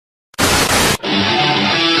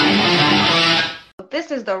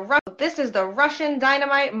This is the Russian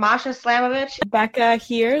Dynamite, Masha Slamovich. Becca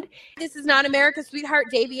here. This is not America's sweetheart,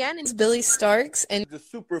 Davian. It's Billy Starks. And the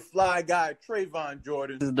super fly guy, Trayvon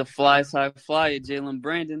Jordan. This is the fly side flyer, Jalen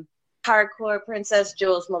Brandon. Hardcore Princess,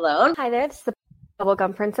 Jules Malone. Hi there, this is the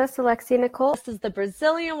Bubblegum Princess, Alexia Nicole. This is the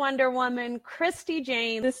Brazilian Wonder Woman, Christy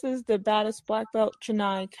Jane. This is the baddest black belt,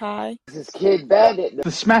 Chennai Kai. This is Kid Bandit.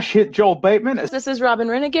 The smash hit Joel Bateman. This is Robin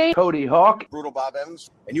Renegade. Cody Hawk. Brutal Bob Evans.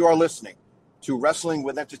 And you are listening to Wrestling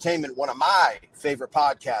with Entertainment, one of my favorite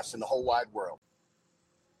podcasts in the whole wide world.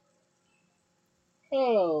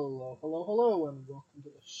 Hello, and welcome to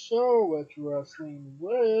the show at Wrestling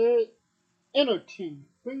with Entertainment,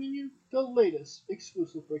 bringing you the latest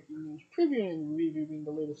exclusive breaking news, previewing and reviewing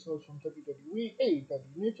the latest shows from WWE, AEW,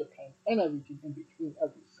 New Japan, and everything in between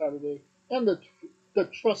every Saturday, and the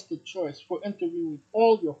trusted choice for interviewing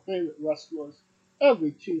all your favorite wrestlers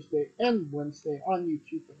every Tuesday and Wednesday on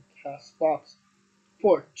YouTube and CastBox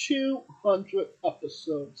for 200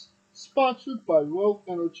 episodes, sponsored by Rogue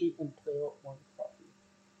Energy and Player One Coffee.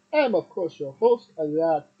 I am, of course, your host,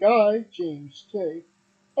 that guy, James J.,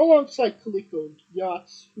 alongside Kaliko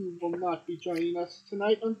Yachts, who will not be joining us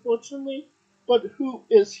tonight, unfortunately, but who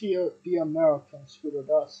is here, the American Scooter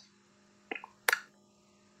Dust.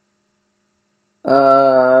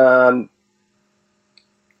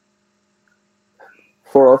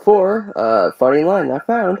 404, funny line I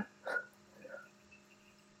found.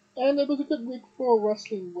 And it was a good week for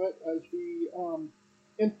Wrestling Wit as we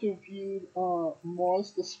interviewed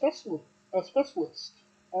Mars, the specialist.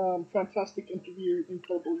 Fantastic interview,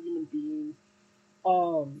 incredible human being.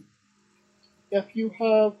 If you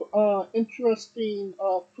have interesting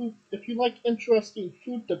food, if you like interesting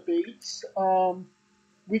food debates,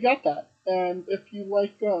 we got that. And if you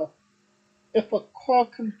like, if a car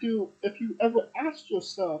can do, if you ever asked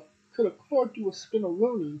yourself, could a car do a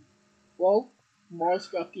spin-a-rooney? Well, Mars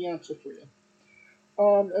got the answer for you.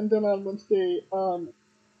 And then on Wednesday,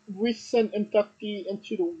 recent inductee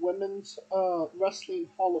into the Women's Wrestling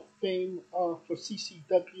Hall of Fame for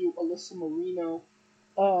CCW, Alyssa Marino,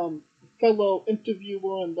 fellow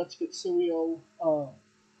interviewer and Let's Get Serial, a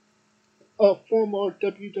former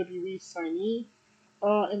WWE signee,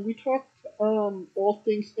 and we talked all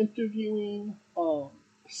things interviewing,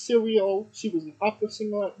 Serial. She was an opera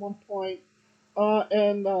singer at one point,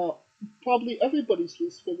 and probably everybody's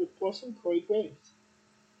least favorite person, Corey Graves.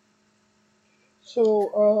 So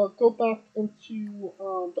go back into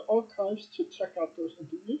the archives to check out those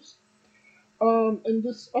interviews. And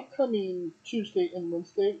this upcoming Tuesday and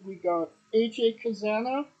Wednesday, we got AJ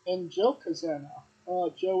Kazana and Joe Kazana.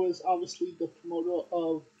 Joe is obviously the promoter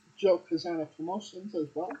of Joe Kazana Promotions as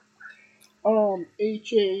well.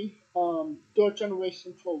 AJ, third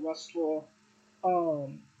generation pro wrestler,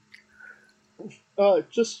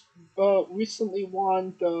 just recently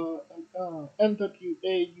won the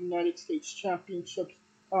NWA United States Championships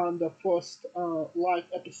on the first live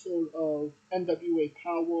episode of NWA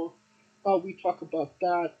Power. We talk about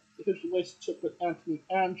that, his relationship with Anthony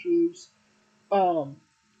Andrews, an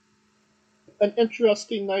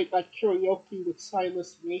interesting night at karaoke with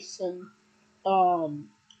Silas Mason,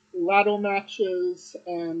 ladder matches,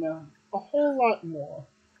 and a whole lot more.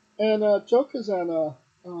 And Joe Kazana,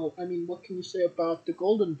 what can you say about the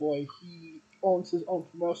Golden Boy? He owns his own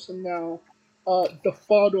promotion now. The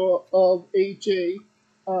father of AJ,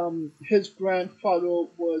 his grandfather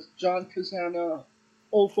was John Kazana.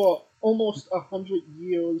 Over almost 100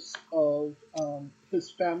 years of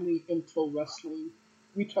his family in pro wrestling.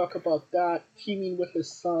 We talk about that, teaming with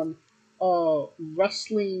his son,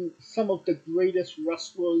 wrestling some of the greatest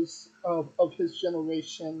wrestlers of his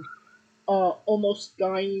generation, almost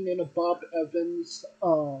dying in a Bob Evans,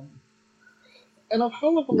 and a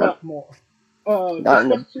hell of a lot more.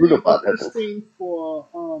 Especially about this thing for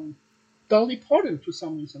Dolly Parton for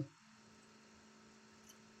some reason.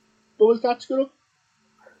 What was that, Scooter?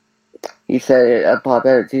 You said Bob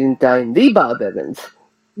Evans. You didn't die in the Bob Evans.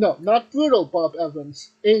 No, not brutal Bob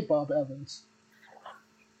Evans. A Bob Evans.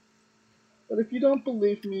 But if you don't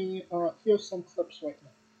believe me, here's some clips right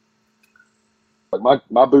now. Like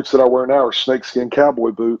my boots that I wear now are snakeskin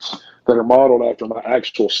cowboy boots that are modeled after my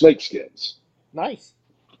actual snakeskins. Nice.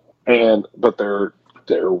 But they're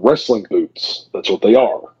wrestling boots. That's what they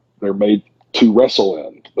are. They're made to wrestle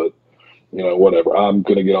in. But whatever. I'm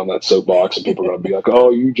gonna get on that soapbox, and people are gonna be like,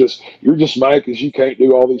 "Oh, you're just mad because you can't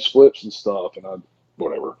do all these flips and stuff." And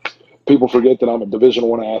whatever. People forget that I'm a Division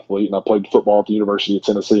I athlete, and I played football at the University of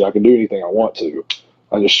Tennessee. I can do anything I want to.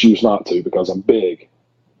 I just choose not to because I'm big.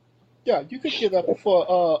 Yeah, you could get up for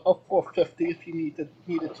a 450 if you needed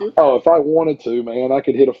to. Oh, if I wanted to, man, I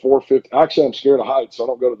could hit a 450. Actually, I'm scared of heights, so I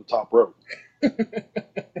don't go to the top rope.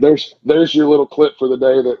 There's your little clip for the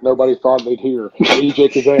day that nobody thought they'd hear.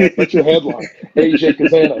 AJ Kazanis. That's your headline. AJ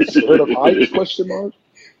Kazanis. Heard of heights? Question mark.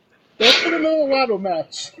 That's for the little ladder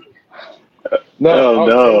match. No, Oh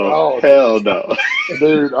no! Hell no!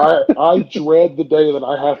 Dude, I dread the day that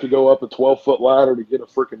I have to go up a 12-foot ladder to get a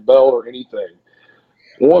freaking belt or anything.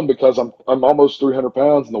 One, because I'm almost 300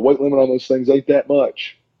 pounds and the weight limit on those things ain't that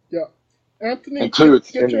much. Yeah, Anthony, And two, it's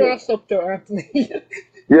get your ass up there, Anthony.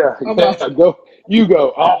 Yeah, out. go. You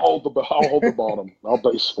go. I'll hold the bottom. I'll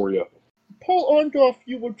base for you. Paul Orndorff,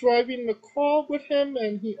 you were driving the car with him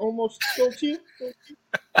and he almost killed you?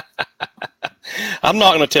 I'm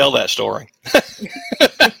not going to tell that story.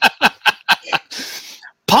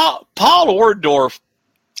 Paul Orndorff,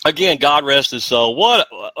 again, God rest his soul. What?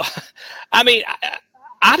 I mean,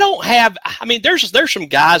 I don't have. I mean, there's some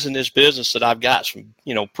guys in this business that I've got some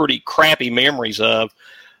pretty crappy memories of,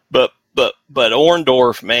 but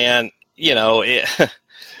Orndorff, man,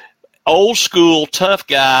 old school, tough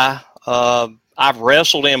guy. I've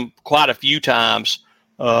wrestled him quite a few times.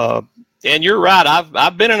 And you're right.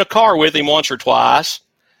 I've been in a car with him once or twice.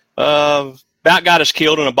 About got us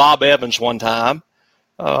killed in a Bob Evans one time.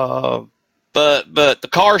 But the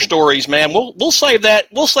car stories, man, we'll save that.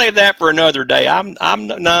 We'll save that for another day. I'm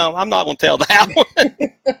not going to tell that one.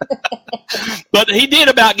 But he did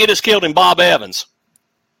about get us killed in Bob Evans.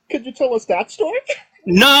 Could you tell us that story?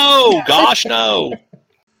 No, gosh, no.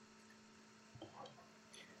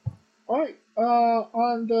 All right.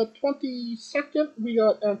 On the 22nd, we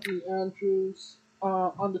got Anthony Andrews.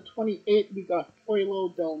 On the 28th, we got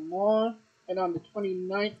Poilo Del Mar. And on the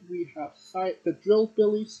 29th, we have the Drill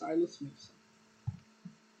Billy Silas Mason.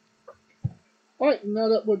 Alright, now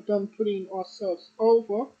that we're done putting ourselves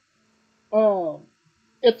over,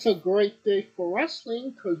 it's a great day for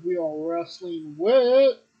wrestling because we are wrestling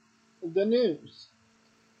with the news.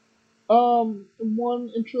 One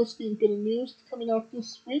interesting bit of news coming out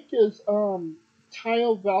this week is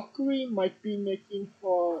Taya Valkyrie might be making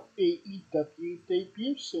her AEW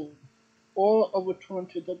debut soon, or a return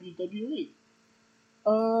to WWE.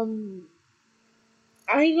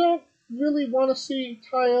 I don't really want to see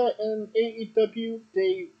Taya in AEW.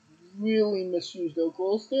 They really misuse their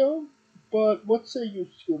girls there. But what say you,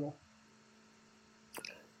 Scooter?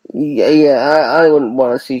 Yeah, I wouldn't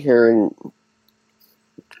want to see her in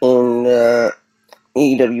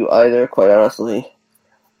AEW either, quite honestly.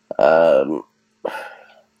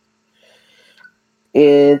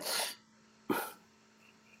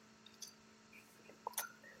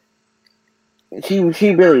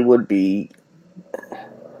 She really would be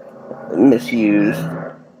misused.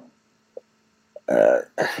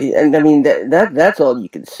 And I mean that's all you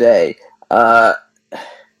can say. Does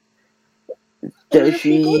if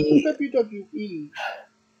she? you go to WWE,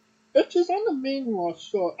 if she's on the main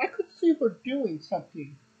roster, I could see her doing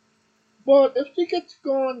something. But if she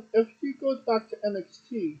goes back to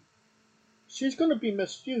NXT, she's gonna be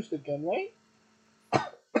misused again, right?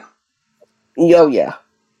 Oh yeah.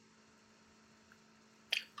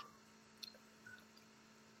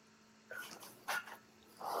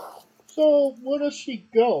 So where does she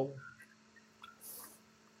go?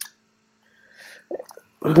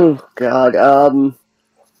 Oh God.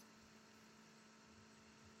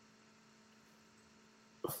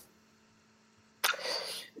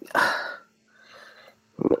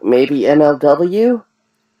 Maybe MLW?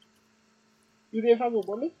 Do they have a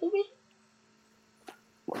women's division?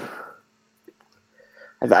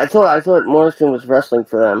 I thought Morrison was wrestling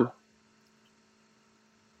for them.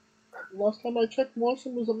 Last time I checked,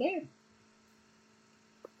 Morrison was a man.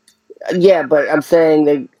 Yeah, but I'm saying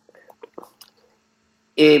that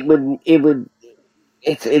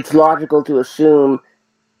it's logical to assume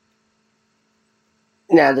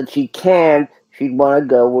now that she can, she'd want to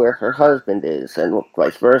go where her husband is, and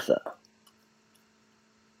vice versa.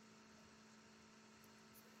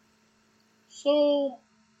 So,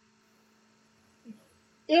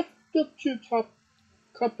 if the two top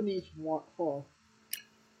companies want her,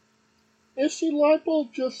 is she liable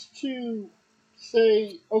just to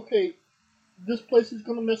say, okay, this place is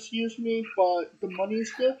going to misuse me, but the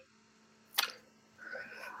money's good?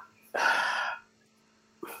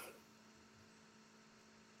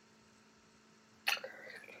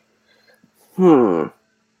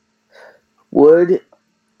 Would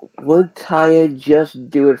Taya just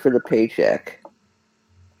do it for the paycheck?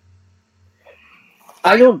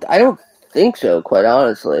 I don't think so, quite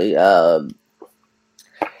honestly.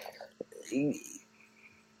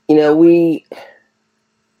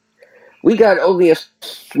 We got only a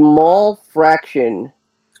small fraction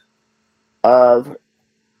of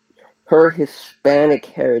her Hispanic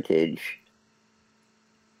heritage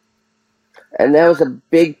And that was a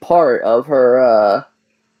big part of her,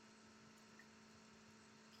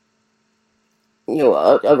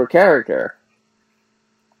 of her character.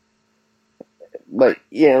 But,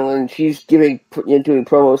 when she's doing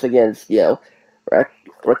promos against,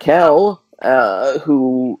 Raquel,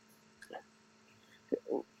 who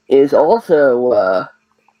is also, a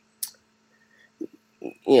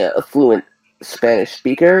fluent Spanish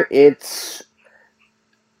speaker, it's...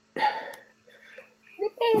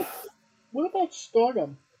 What about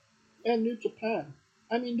Stardom and New Japan?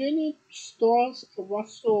 I mean, they need stars to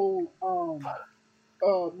wrestle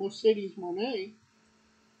Mercedes Moné.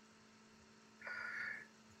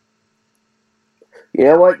 You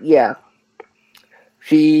know what? Yeah.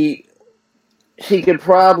 She could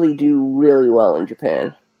probably do really well in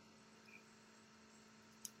Japan.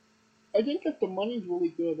 I think if the money's really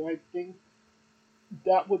good, I think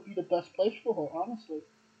that would be the best place for her, honestly.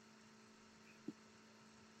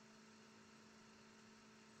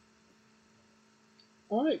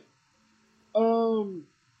 Alright.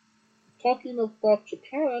 Talking about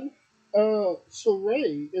Japan,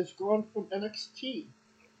 Saray is gone from NXT.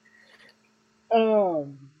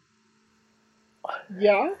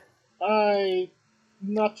 Yeah, I'm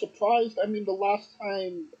not surprised. I mean, the last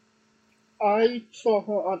time I saw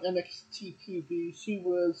her on NXT TV, she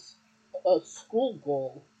was a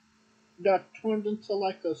schoolgirl that turned into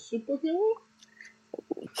like a superhero.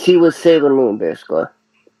 She was Sailor Moon, basically.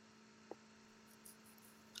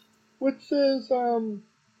 Which is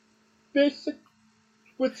basic,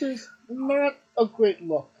 which is not a great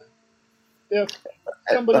look if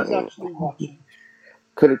somebody's actually watching.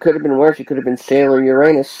 Could have been worse. She could have been Sailor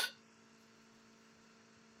Uranus.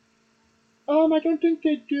 I don't think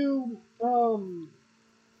they do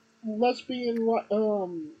lesbian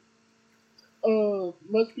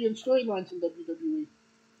lesbian storylines in WWE.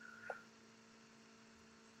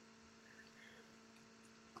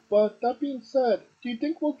 But that being said, do you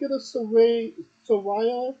think we'll get a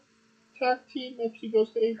Soraya tag team if she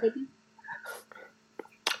goes to AEW?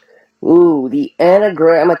 Ooh, the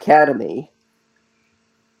Anagram Academy.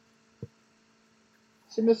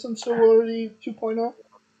 Submission Sorority 2.0?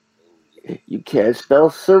 You can't spell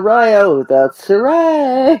Soraya without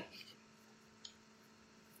Saray.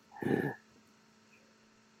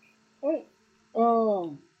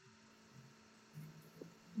 Oh,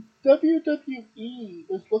 WWE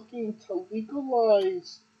is looking to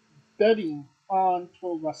legalize betting on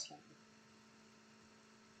pro wrestling.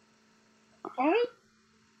 I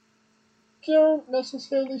don't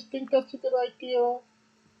necessarily think that's a good idea,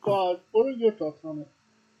 but what are your thoughts on it?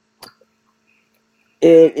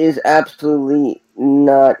 It is absolutely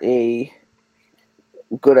not a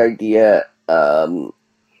good idea.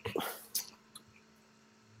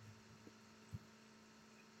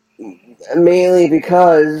 Mainly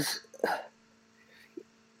because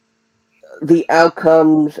the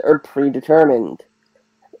outcomes are predetermined.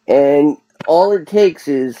 And all it takes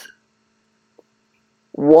is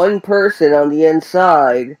one person on the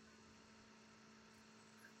inside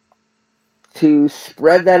to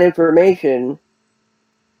spread that information,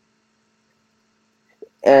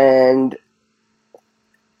 and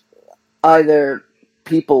either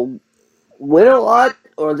people win a lot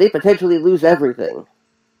or they potentially lose everything.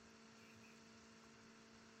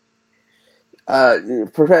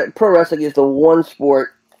 Pro wrestling is the one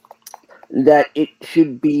sport that it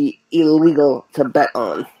should be illegal to bet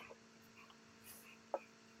on.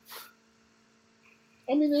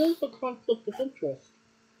 I mean, it is a conflict of interest.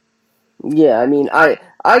 Yeah, I mean,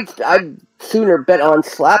 I'd sooner bet on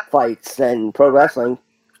slap fights than pro wrestling.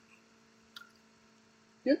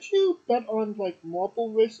 Did you bet on like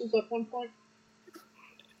marble races at one point?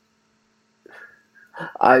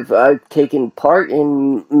 I've taken part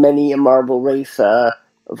in many a marble race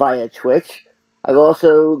via Twitch. I've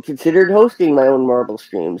also considered hosting my own marble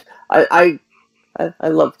streams. I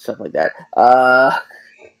love stuff like that.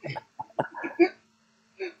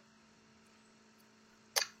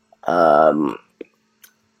 Um,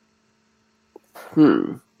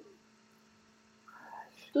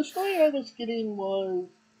 The story I was getting was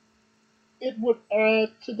it would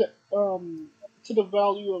add to the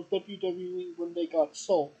value of WWE when they got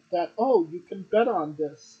sold. That you can bet on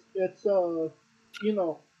this. It's you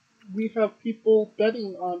know we have people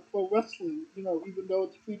betting on pro wrestling. Even though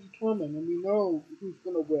it's predetermined and we know who's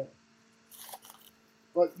gonna win,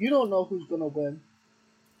 but you don't know who's gonna win.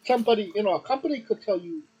 Somebody a company could tell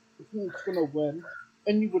you who's gonna win,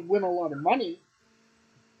 and you would win a lot of money.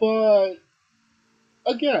 But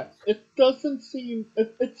again, it doesn't seem.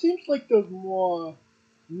 It seems like there's more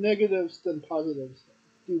negatives than positives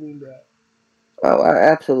doing that. oh,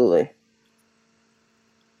 absolutely.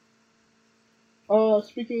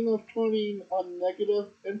 speaking of turning a negative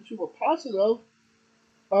into a positive,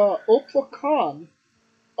 Oprah Khan.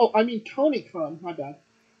 Oh, I mean Tony Khan. My bad.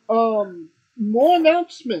 More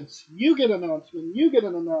announcements. You get an announcement. You get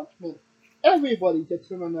an announcement. Everybody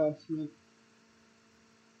gets an announcement.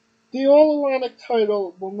 The All Atlantic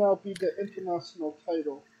title will now be the international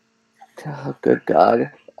title. Oh, good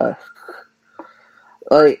God.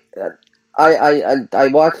 Like, I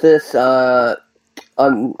watched this on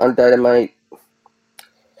Dynamite.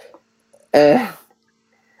 I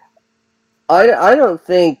don't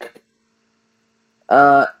think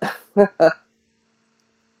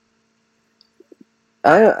I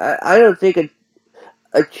don't think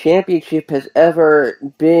a championship has ever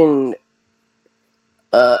been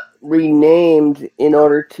renamed in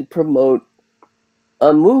order to promote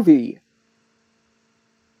a movie,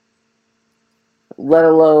 let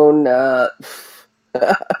alone let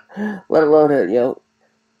alone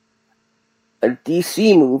a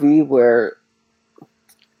DC movie where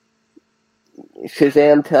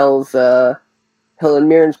Shazam tells Helen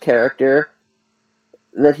Mirren's character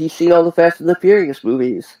that he's seen all the Fast and the Furious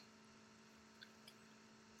movies.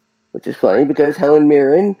 Which is funny because Helen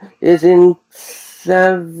Mirren is in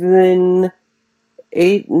 7,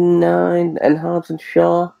 8, 9, and Hobbs and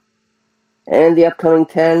Shaw, and the upcoming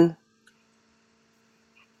 10.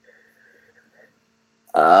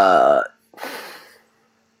 I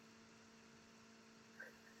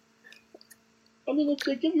mean, if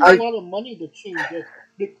they give you a lot of money to change it,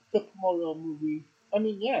 the promote a movie, I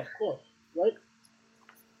mean, yeah, of course, right?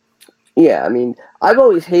 Yeah, I mean, I've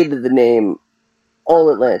always hated the name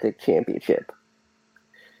All Atlantic Championship.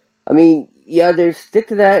 I mean, you either stick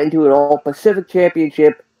to that and do an All Pacific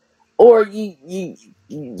Championship, or you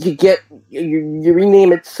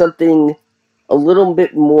rename it something a little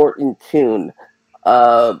bit more in tune.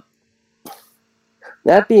 That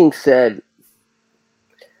being said,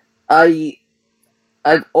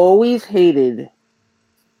 I've always hated.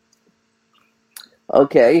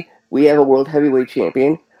 Okay, we have a world heavyweight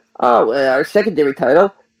champion. Our secondary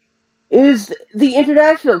title is the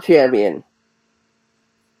international champion.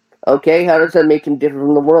 Okay, how does that make him different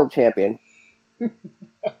from the world champion?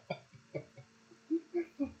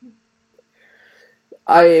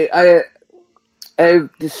 I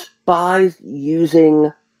despise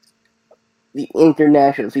using the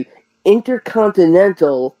international. See,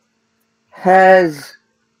 intercontinental has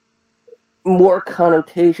more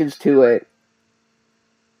connotations to it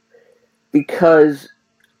because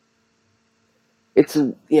it's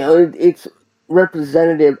it's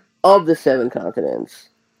representative of the 7 continents.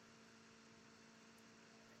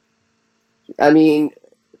 I mean,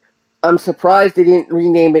 I'm surprised they didn't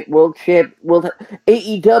rename it AEW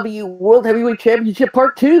World Heavyweight Championship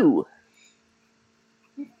Part 2.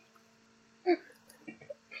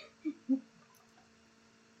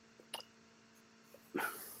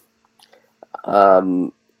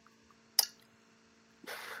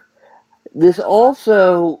 This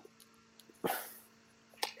also,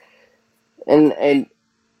 and I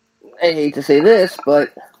hate to say this,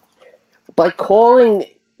 but by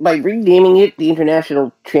renaming it the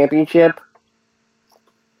International Championship,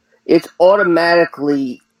 it's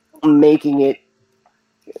automatically making it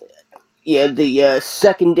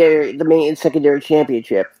the main and secondary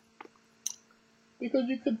championship. Because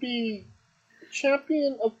you could be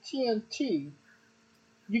champion of TNT,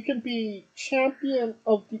 you can be champion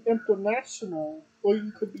of the international, or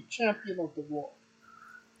you could be champion of the world.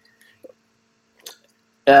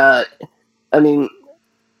 I mean,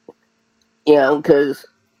 because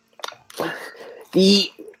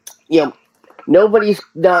nobody's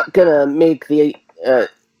not gonna make the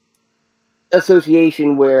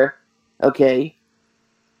association where, okay,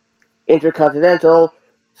 intercontinental,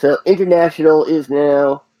 so international is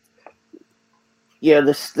now,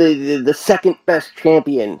 the second best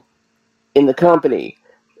champion in the company.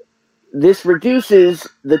 This reduces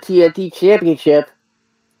the TNT Championship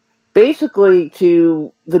basically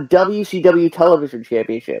to the WCW Television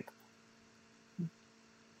Championship.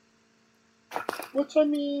 Which, I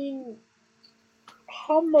mean,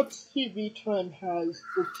 how much TV time has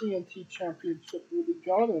the TNT Championship really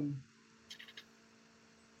gotten?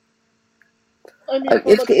 I mean,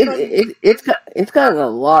 it's gotten a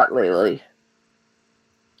lot lately.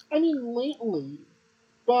 I mean, lately,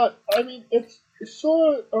 but I mean, it's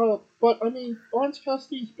sure. But I mean, Orange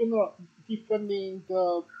Cassidy's been defending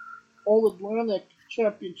the All Atlantic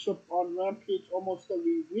Championship on Rampage almost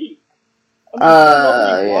every week. I mean,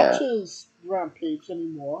 nobody watches Rampage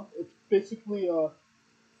anymore. It's basically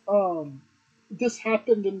this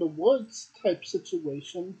happened in the woods type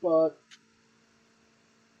situation, but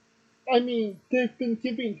I mean, they've been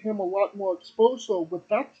giving him a lot more exposure with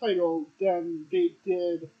that title than they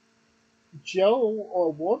did Joe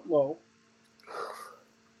or Wardlow.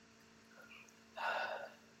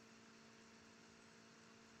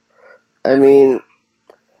 I mean,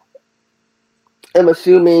 I'm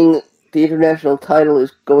assuming the international title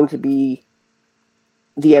is going to be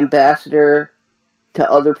the ambassador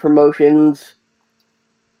to other promotions,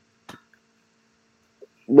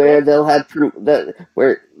 where they'll have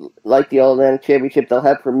where, like the All Atlantic Championship, they'll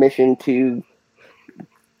have permission to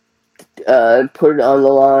put it on the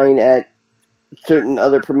line at certain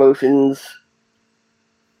other promotions.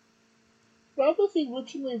 That was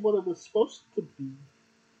originally what it was supposed to be.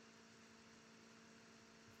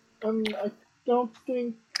 And I don't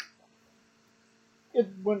think it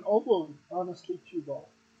went over, honestly, too well.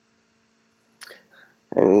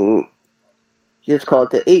 I mean, just call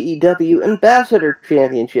it the AEW Ambassador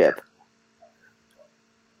Championship.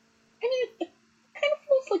 I mean, it kind of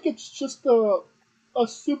feels like it's just a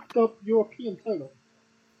souped up European title.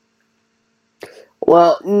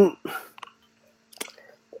 Well,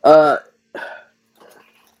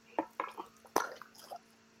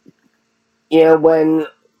 when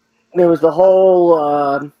there was the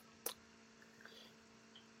whole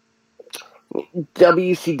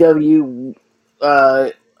WCW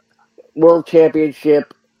World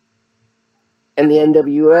Championship and the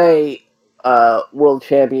NWA World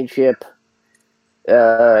Championship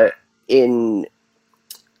in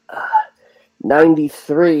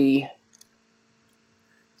 '93,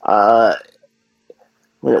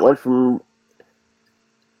 when it went from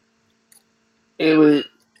it was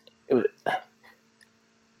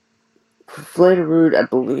Flair Root, I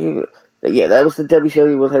believe. Yeah, that was the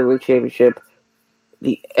WCW World Heavyweight Championship.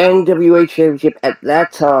 The NWA Championship at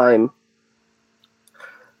that time,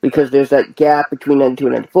 because there's that gap between 92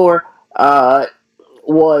 and 94,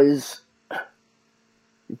 was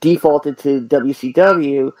defaulted to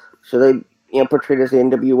WCW, so they portrayed it as the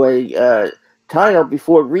NWA title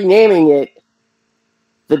before renaming it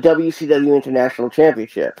the WCW International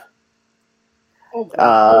Championship. Okay,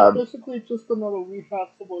 so basically just another rehash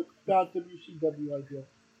of a bad WCW idea.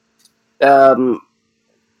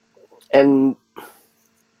 And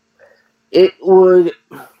it would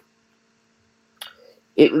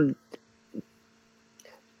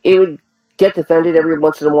get defended every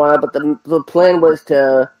once in a while, but the plan was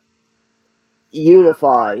to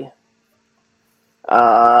unify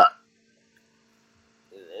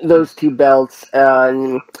those two belts,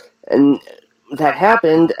 and that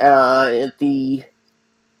happened at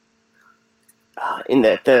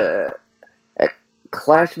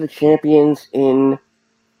Clash of the Champions in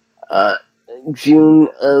June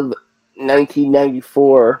of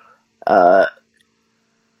 1994,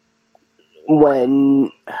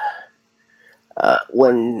 when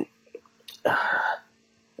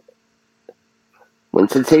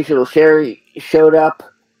Sensational Sherry showed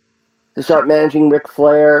up to start managing Ric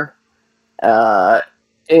Flair,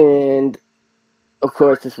 and of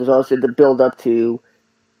course this was also the build-up to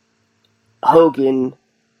Hogan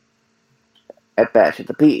at Bash at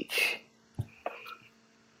the Beach.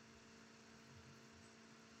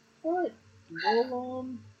 Alright, well,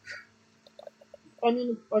 I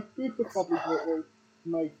mean, I agree with probably what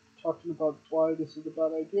we're talking about why this is a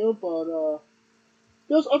bad idea, but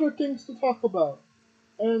there's other things to talk about.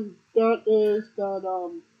 And that is that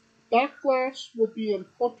Backlash will be in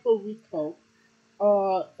Puerto Rico,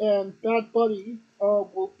 and Bad Buddy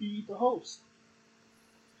will be the host.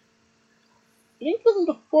 I think this is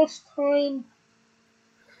the first time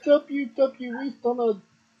WWE's done a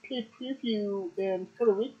pay preview in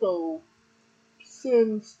Puerto Rico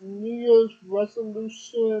since New Year's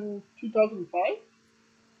Resolution 2005?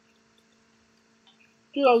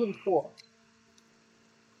 2004.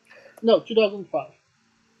 No, 2005.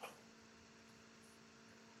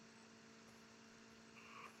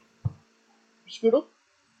 Scooter?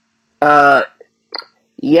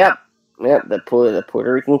 Yep, the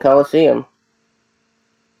Puerto Rican Coliseum.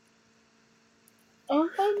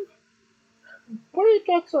 What are your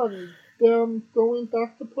thoughts on them going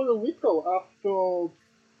back to Puerto Rico after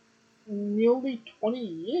nearly 20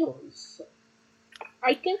 years?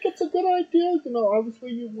 I think it's a good idea.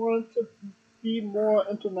 Obviously you want to be more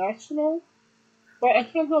international, but I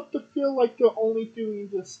can't help to feel like they're only doing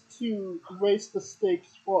this to raise the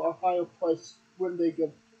stakes for a higher price when they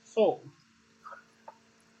get sold.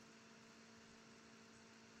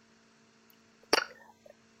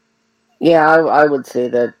 Yeah, I would say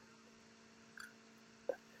that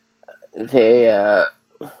they,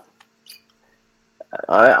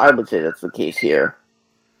 I would say that's the case here.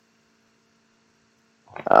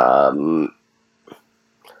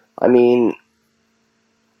 I mean,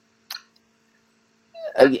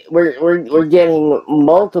 we're getting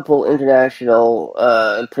multiple international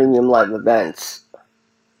premium live events.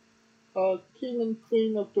 King and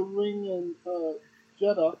Queen of the Ring and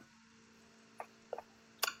Jeddah.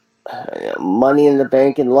 Money in the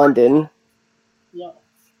Bank in London. Yeah.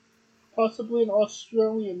 Possibly an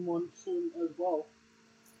Australian one soon as well.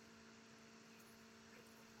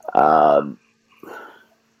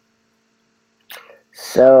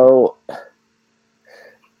 So,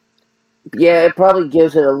 yeah, it probably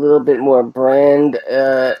gives it a little bit more brand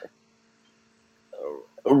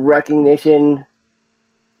recognition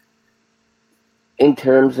in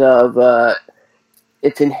terms of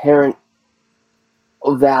its inherent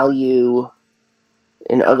value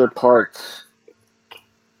in other parts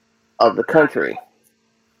of the country.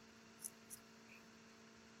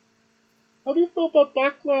 How do you feel about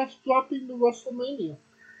Backlash dropping the WrestleMania?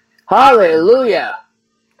 Hallelujah!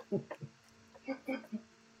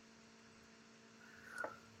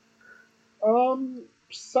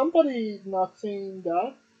 Somebody not saying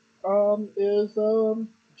that is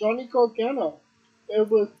Johnny Gargano. It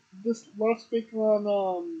was this last week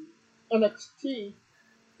on NXT.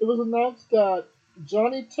 It was announced that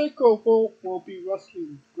Johnny Takeover will be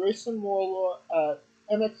wrestling Grayson Waller at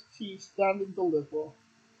NXT Stand and Deliver,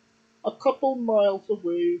 a couple miles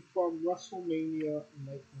away from WrestleMania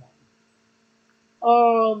Night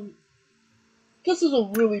 1. This is a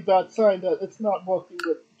really bad sign that it's not working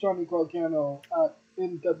with Johnny Gargano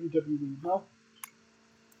in WWE, no?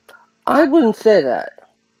 I wouldn't say that.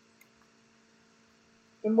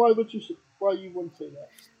 And why you wouldn't say that?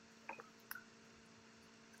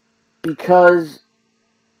 Because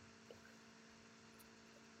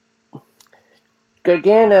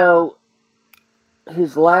Gargano,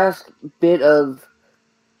 his last bit of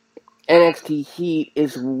NXT heat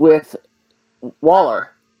is with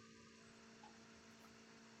Waller.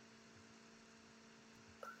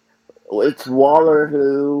 It's Waller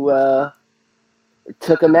who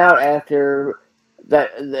took him out after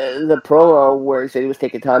the promo where he said he was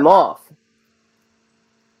taking time off.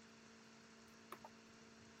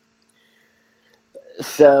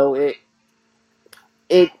 So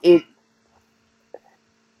it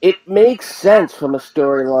makes sense from a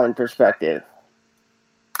storyline perspective.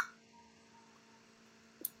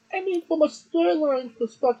 I mean, from a storyline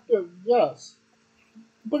perspective, yes.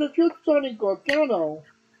 But if you're Johnny Gargano,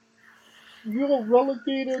 you're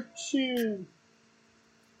relegated to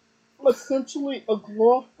essentially a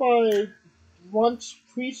glorified brunch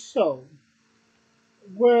pre-show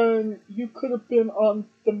when you could have been on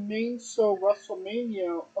the main show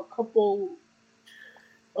WrestleMania a couple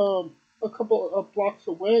of blocks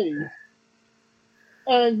away,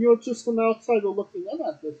 and you're just an outsider looking in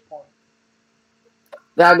at this point.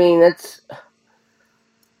 I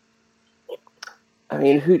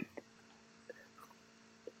mean,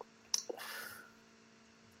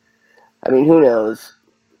 who knows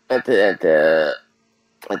at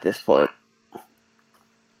this point.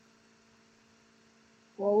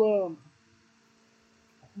 Well,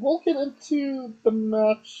 we'll get into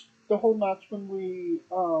the whole match when we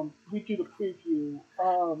do the preview.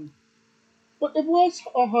 But it was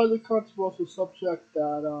a highly controversial subject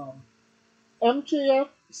that MJF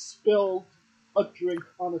spilled a drink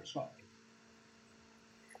on a child.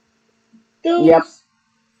 Yep.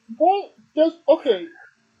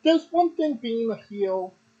 There's one thing being a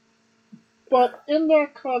heel, but in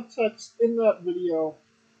that context, in that video,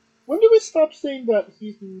 when do we stop saying that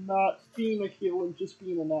he's not being a heel and just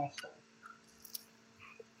being an asshole?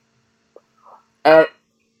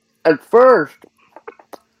 At first,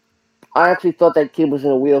 I actually thought that kid was in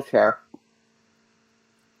a wheelchair.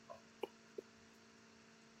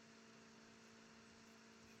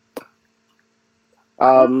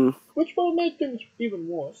 Which will make things even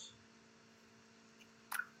worse.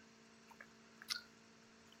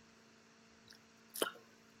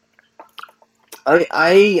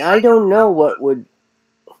 I don't know what would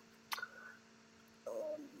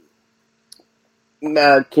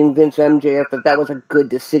convince MJF that was a good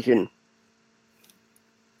decision.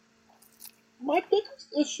 My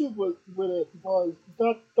biggest issue with it was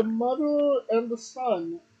that the mother and the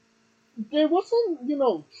son, they wasn't,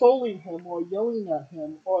 trolling him or yelling at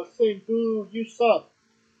him or saying, boo, you suck.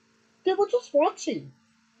 They were just watching.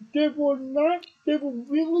 They were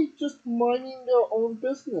really just minding their own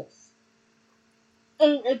business.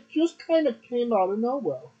 And it just kind of came out of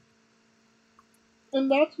nowhere. And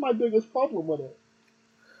that's my biggest problem with it.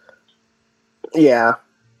 Yeah.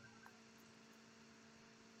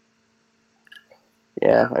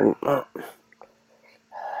 Yeah. And,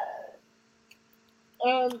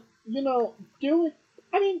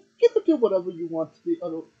 you can do whatever you want to the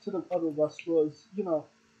other wrestlers.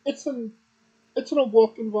 It's in a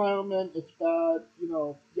work environment. It's bad.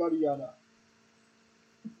 Yada yada.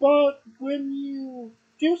 But when you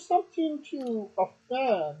do something to a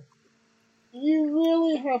fan, you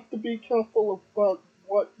really have to be careful about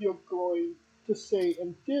what you're going to say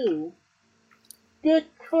and do,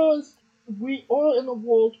 because we are in a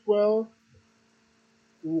world where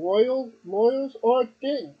lawyers are a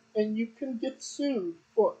thing, and you can get sued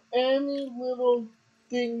for any little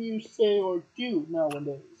thing you say or do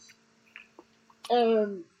nowadays.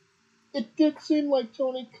 And it did seem like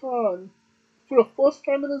Tony Khan, for the first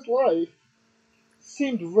time in his life,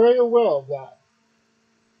 seemed very aware of that.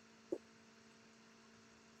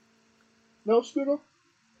 No, Scooter?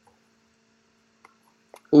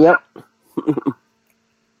 Yep.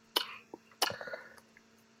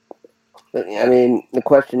 I mean, the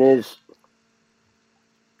question is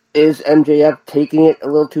MJF taking it a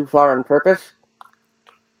little too far on purpose?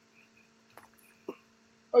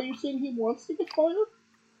 Are you saying he wants to get fired?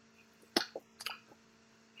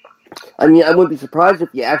 I mean, I wouldn't be surprised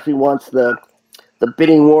if he actually wants the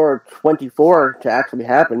bidding war 24 to actually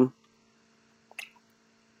happen.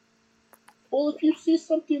 Well, if you see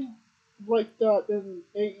something like that in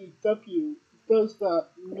AEW, does that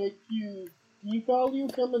make you devalue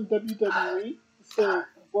him in WWE? Say,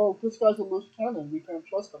 well, this guy's a loose cannon, we can't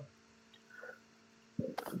trust him.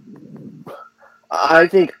 I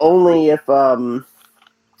think only if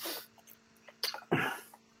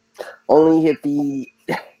he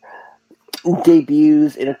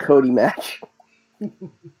debuts in a Cody match.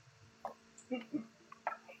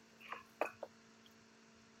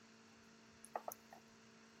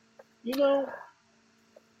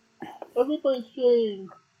 Everybody's saying,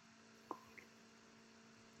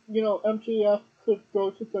 MJF could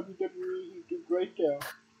go to WWE, he'd do great there.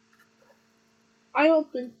 I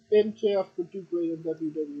don't think MJF would do great in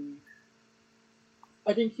WWE.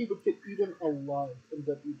 I think he would get eaten alive in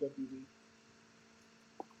WWE.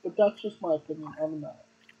 But that's just my opinion on the matter.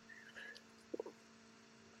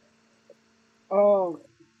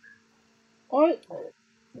 Alright.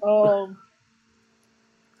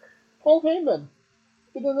 Paul Heyman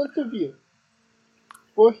did an interview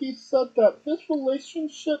where he said that his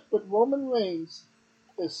relationship with Roman Reigns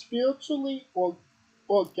is spiritually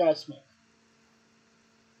orgasmic.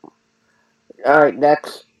 Alright,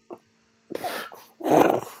 next.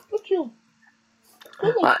 Don't you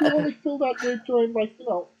really feel that way during,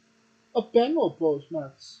 a Benno Bros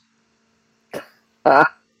match?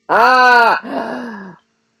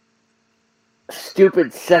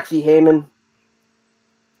 Stupid, sexy Heyman.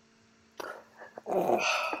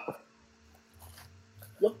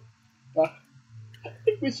 Yep. I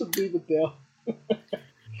think we should leave it there.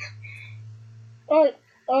 Alright,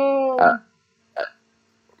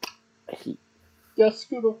 yes,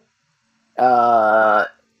 Scooter.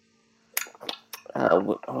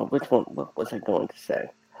 Which one? What was I going to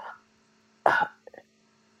say?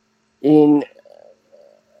 In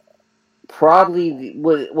probably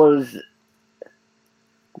was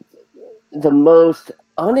the most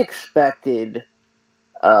unexpected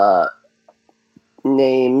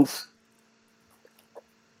names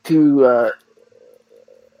to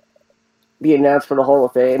be announced for the Hall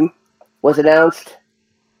of Fame was announced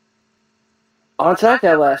on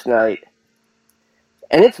SmackDown last night,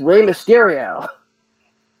 and it's Rey Mysterio.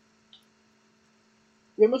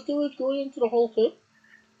 Rey Mysterio is going into the Hall of Fame?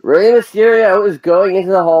 Rey Mysterio is going into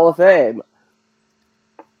the Hall of Fame.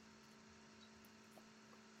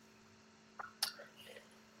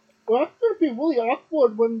 Well, that's going to be really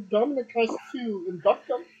awkward when Dominic has to induct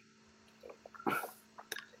him.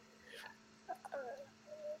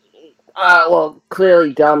 Well,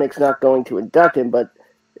 clearly Dominic's not going to induct him, but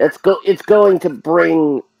it's going to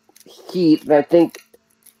bring heat, and I think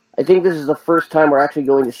this is the first time we're actually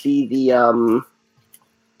going to see the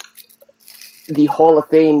Hall of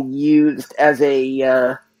Fame used as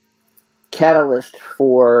a catalyst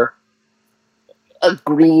for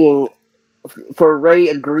Ray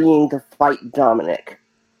agreeing to fight Dominic.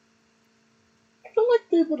 I feel like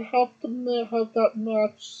they would have to have that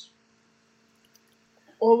match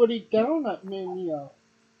already down at Mania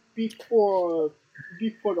before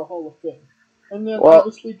the Hall of Fame, and then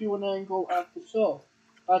obviously do an angle at the Hall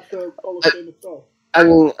of Fame itself. I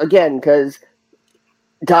mean, again, because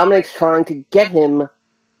Dominic's trying to get him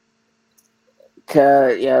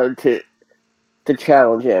to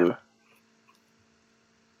challenge him.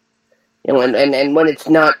 And when it's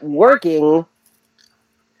not working,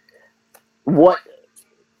 what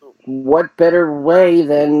better way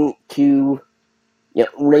than to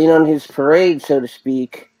rain on his parade, so to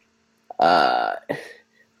speak,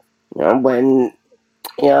 when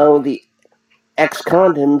the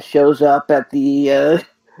ex-condom shows up at the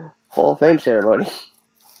Hall of Fame ceremony.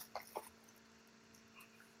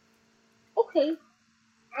 Okay,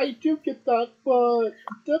 I do get that, but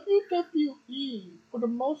WWE, for the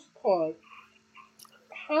most part,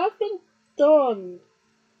 haven't done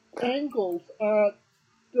angles at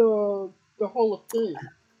the Hall of Fame.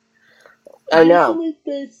 I know. Usually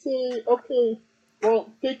they say, okay, well,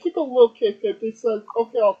 they keep a low kick if they said,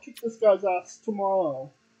 okay, I'll kick this guy's ass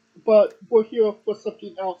tomorrow, but we're here for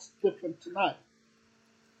something else different tonight.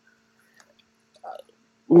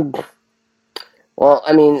 Well,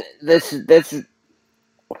 I mean, this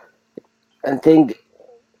I think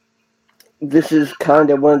this is kind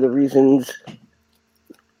of one of the reasons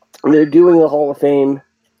they're doing the Hall of Fame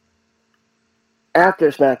after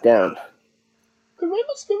SmackDown. Could Rey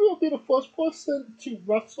Mysterio be the first person to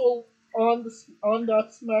wrestle on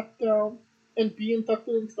that SmackDown and be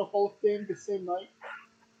inducted into the Hall of Fame the same night?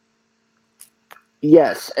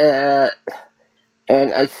 Yes, and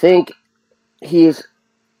I think he is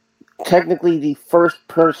technically the first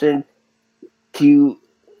person to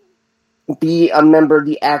be a member of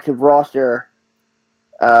the active roster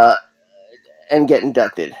and get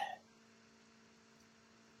inducted.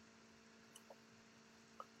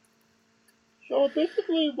 So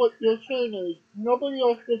basically what you're saying is nobody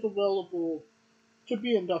else is available to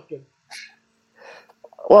be inducted.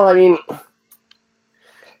 Well, I mean,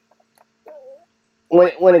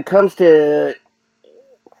 when it comes to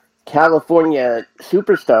California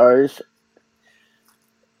superstars,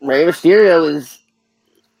 Rey Mysterio is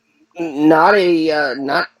not a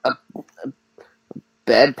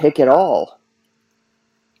bad pick at all.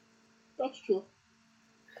 That's true.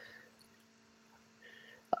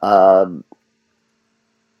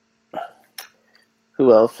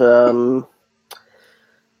 Who else?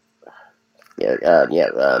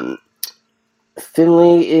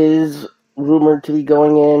 Finley is rumored to be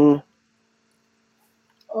going in.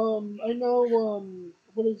 I know,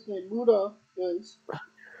 what his name, Muda is.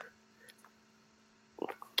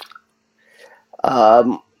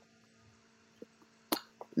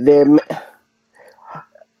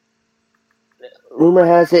 Rumor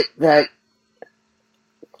has it that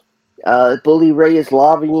Bully Ray is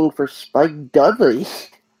lobbying for Spike Dudley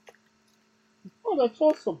Oh, that's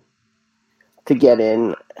awesome. to get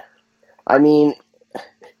in. I mean,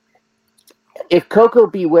 if Coco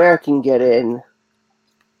Beware can get in,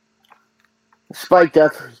 Spike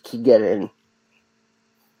Dudley can get in.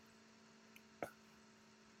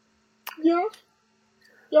 Yeah,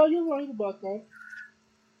 you're right about that.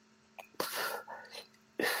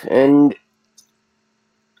 And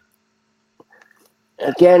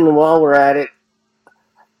again, while we're at it,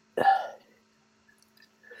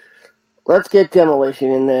 let's get Demolition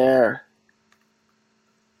in there.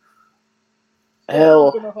 Hell,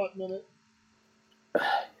 It's been a hot minute.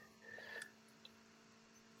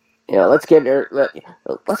 let's get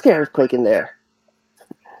Earthquake in there.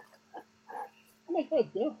 Oh my god,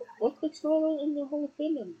 yeah. Earthquake's not in the Hall of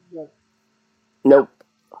Fame yet. Nope.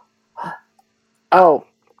 Oh,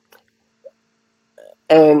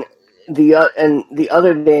 and the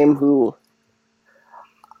other name who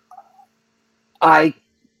I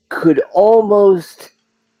could almost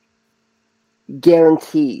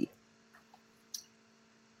guarantee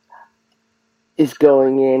is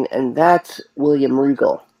going in, and that's William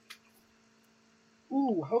Regal.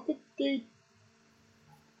 Ooh, how could they?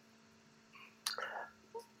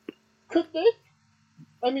 Could they?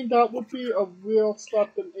 I mean, that would be a real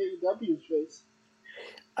slap in AEW's face.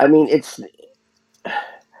 I mean,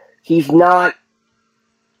 he's not.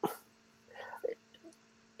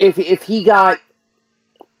 If he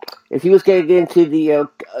was getting into the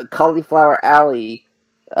Cauliflower Alley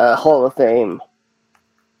Hall of Fame,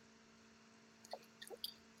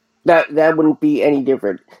 that wouldn't be any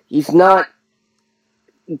different. He's not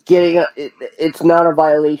getting. It's not a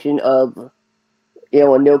violation of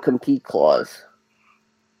a no compete clause.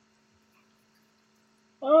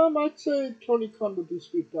 I'd say Tony Khan would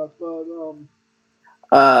dispute that,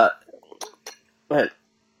 but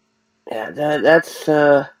yeah, that's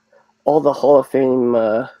all the Hall of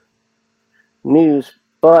Fame news.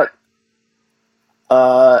 But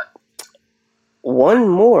one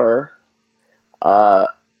more.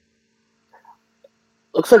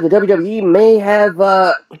 Looks like the WWE may have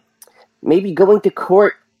maybe going to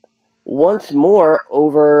court once more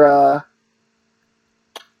over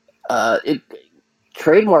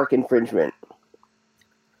trademark infringement.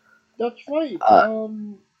 that's right.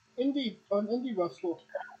 Indie wrestler.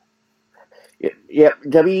 Yep,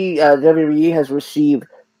 WWE has received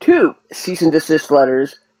 2 cease and desist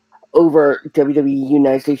letters over WWE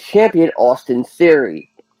United States Champion Austin Theory.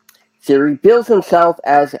 Theory bills himself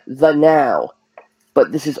as The Now,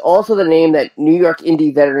 but this is also the name that New York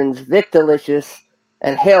indie veterans Vic Delicious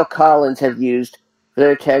and Hale Collins have used for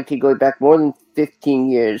their tag team going back more than 15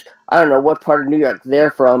 years. I don't know what part of New York they're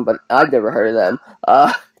from, but I've never heard of them.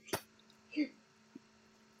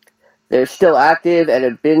 They're still active and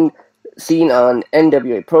have been seen on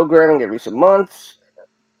NWA programming in recent months.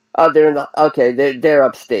 They're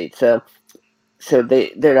upstate, so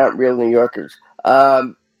they're not real New Yorkers.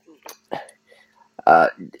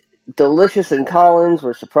 Delicious and Collins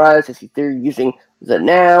were surprised to see Theory using The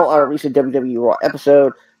Now on a recent WWE Raw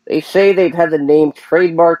episode. They say they've had the name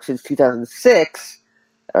trademarked since 2006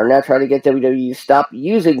 and are now trying to get WWE to stop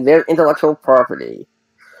using their intellectual property.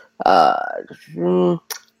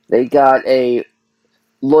 They got a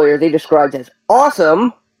lawyer they described as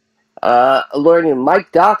awesome, a lawyer named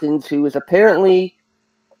Mike Dawkins, who is apparently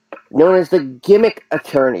known as the gimmick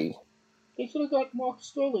attorney. They should have got Mark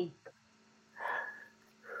Sterling.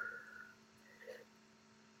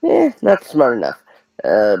 Not smart enough.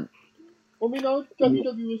 Well, we know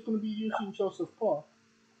WWE is going to be using Joseph Park.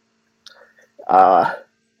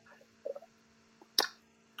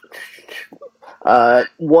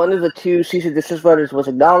 One of the two cease and desist letters was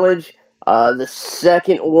acknowledged. The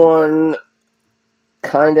second one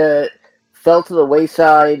kind of fell to the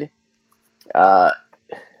wayside. The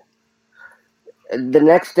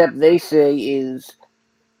next step, they say, is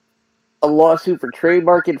a lawsuit for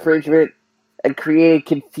trademark infringement and create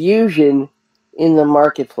confusion in the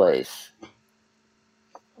marketplace.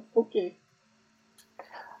 Okay.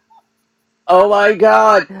 Oh my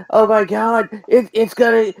god!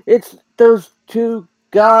 It's those two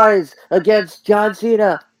guys against John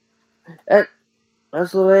Cena at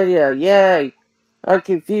WrestleMania. Yay! I'm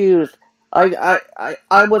confused. I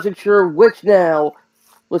wasn't sure which now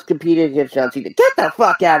was competing against John Cena. Get the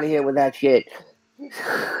fuck out of here with that shit. This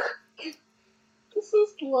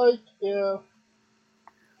is like a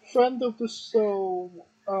friend of the show,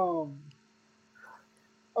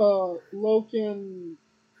 Logan,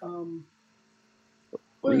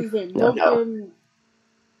 what is his name? Logan,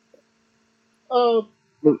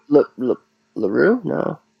 LaRue?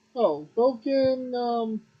 No. Oh,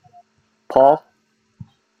 Logan, Paul?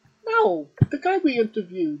 No, the guy we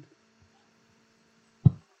interviewed.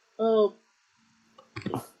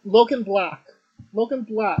 Logan Black. Logan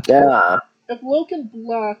Black. Yeah. If Logan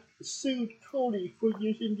Black sued Cody for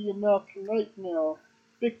using the American Nightmare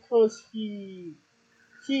because he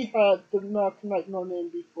had the American Nightmare name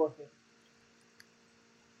before him.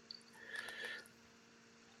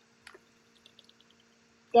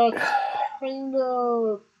 That's kind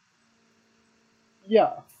of...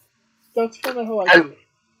 Yeah. That's kind of how I do it.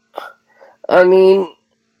 I mean,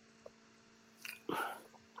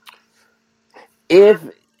 if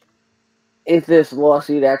this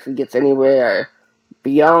lawsuit actually gets anywhere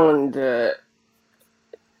beyond, if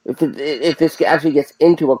this actually gets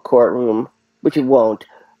into a courtroom, which it won't,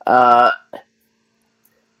 I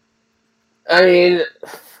mean,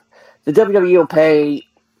 the WWE will pay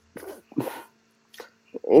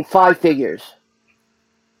in 5 figures.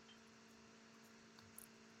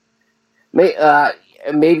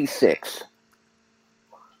 Maybe 6.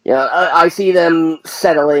 I see them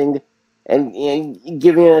settling and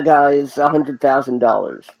giving the guys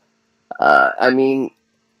 $100,000. I mean,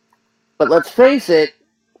 but let's face it.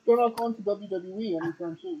 They're not going to WWE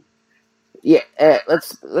anytime soon. Yeah,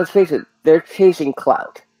 let's face it. They're chasing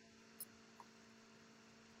clout.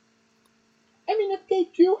 I mean, if they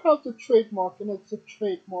do have the trademark and it's a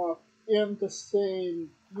trademark in the same,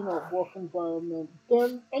 work environment,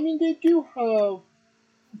 then I mean they do have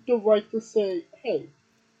the right to say, hey,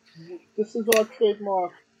 this is our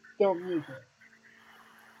trademark, don't use it.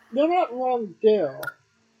 They're not wrong there.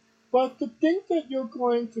 But to think that you're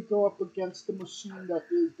going to go up against the machine that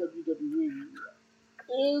is WWE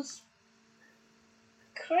is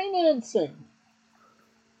kind of insane.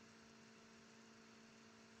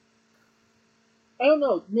 I don't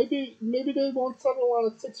know. Maybe they won't settle on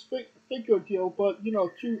a 6-figure deal, but a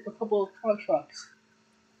couple of contracts.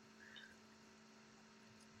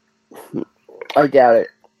 I doubt it,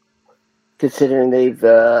 considering they've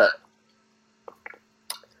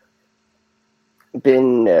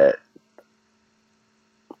been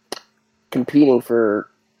competing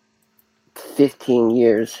for 15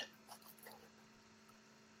 years.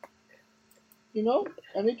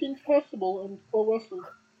 Anything's possible in pro wrestling.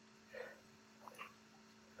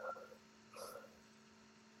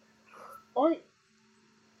 Alright.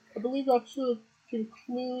 I believe that should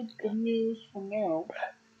conclude the news for now.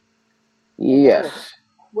 Yes.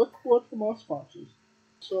 Quick word from our sponsors.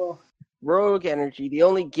 So, Rogue Energy, the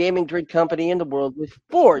only gaming drink company in the world with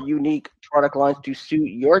 4 unique product lines to suit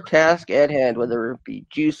your task at hand, whether it be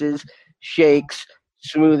juices, shakes,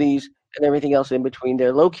 smoothies, and everything else in between.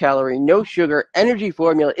 Their low calorie, no sugar energy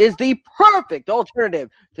formula is the perfect alternative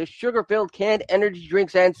to sugar filled canned energy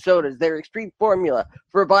drinks and sodas. Their extreme formula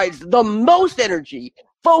provides the most energy,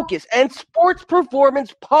 focus, and sports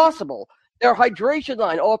performance possible. Their hydration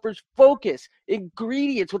line offers focus,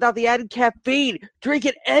 ingredients without the added caffeine. Drink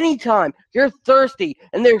it anytime you're thirsty.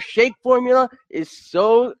 And their shake formula is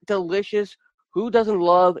so delicious. Who doesn't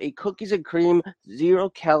love a cookies and cream,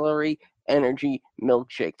 0-calorie energy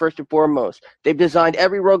milkshake? First and foremost, they've designed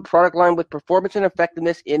every Rogue product line with performance and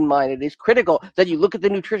effectiveness in mind. It is critical that you look at the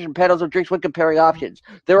nutrition panels of drinks when comparing options.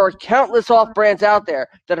 There are countless off brands out there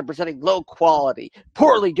that are presenting low quality,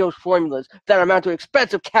 poorly dosed formulas that amount to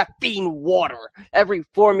expensive caffeine water. Every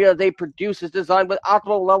formula they produce is designed with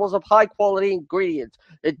optimal levels of high quality ingredients.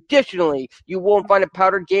 Additionally, you won't find a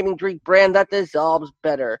powdered gaming drink brand that dissolves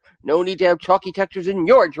better. No need to have chalky textures in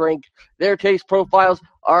your drink. Their taste profiles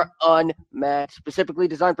are unmatched, specifically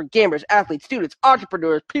designed for gamers, athletes, students,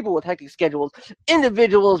 entrepreneurs, people with hectic schedules,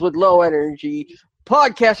 individuals with low energy,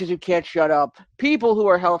 podcasters who can't shut up, people who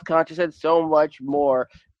are health conscious, and so much more.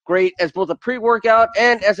 Great as both a pre-workout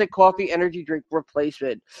and as a coffee energy drink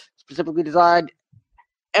replacement. Specifically designed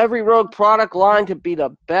every Rogue product line to be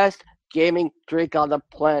the best gaming drink on the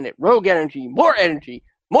planet. Rogue Energy,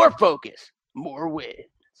 more focus, more wins.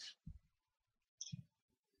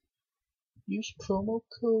 use promo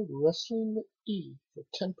code WrestlingE for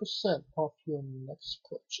 10% off your next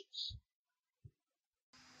purchase.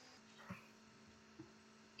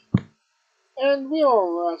 And we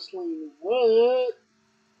are wrestling with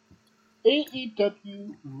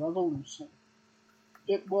AEW Revolution.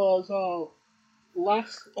 It was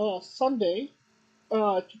last Sunday.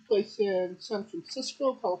 It took place in San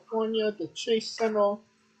Francisco, California. The Chase Center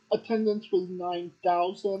attendance was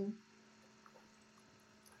 9,000.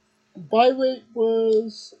 Buy rate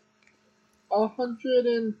was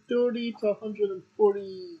 130 to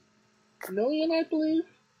 140 million, I believe.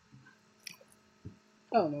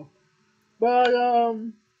 I don't know. But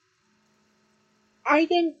I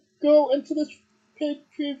didn't go into this paid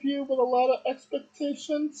preview with a lot of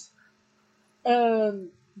expectations, and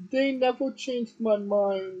they never changed my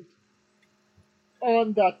mind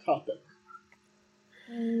on that topic.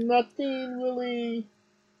 Nothing really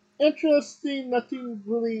interesting, nothing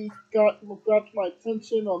really got my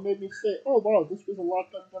attention or made me say, oh wow, this was a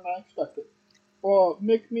lot better than I expected. Or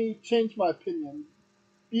make me change my opinion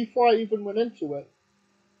before I even went into it.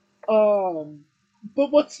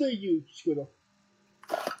 But what say you, Scooter?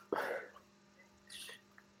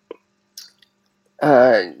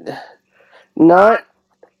 Not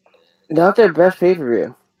their best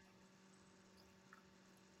pay-per-view.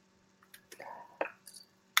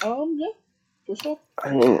 Yeah, for sure.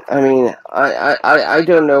 I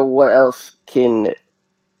don't know what else can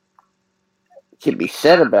be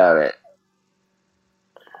said about it.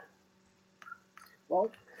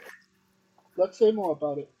 Well, let's say more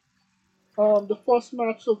about it. The first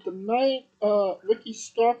match of the night, Ricky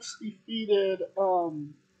Starks defeated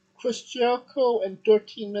Chris Jericho in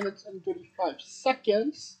 13 minutes and 35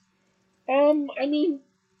 seconds.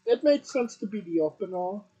 It made sense to be the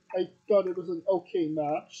opener. I thought it was an okay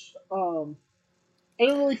match. I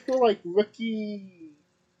don't really feel like Ricky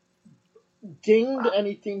gained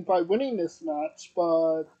anything by winning this match,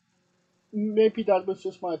 but maybe that was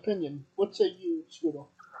just my opinion. What say you, Scooter?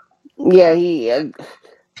 Yeah,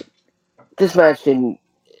 this match didn't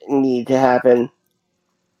need to happen.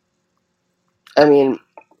 I mean,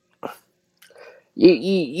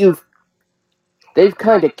 they've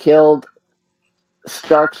kind of killed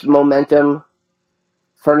Stark's momentum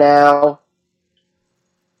for now.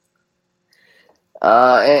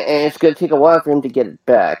 And it's going to take a while for him to get it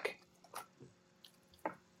back.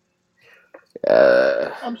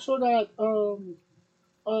 I'm sure that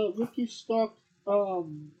Ricky Stark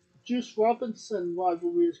Juice Robinson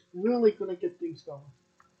rivalry is really going to get things going.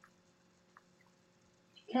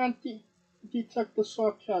 If you can't detect the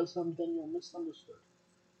sarcasm, then you're misunderstood.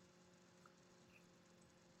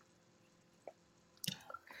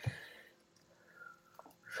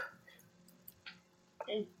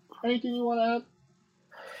 Anything you want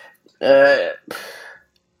to add?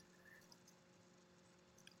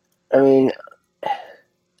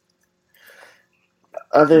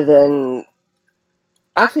 Other than...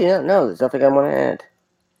 Actually, no, there's nothing I want to add.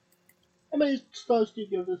 How many stars do you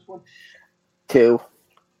give this one? 2.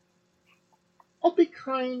 I'll be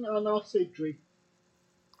kind and I'll say 3.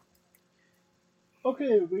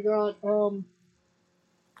 Okay, we got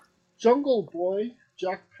Jungle Boy,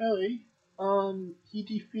 Jack Perry. He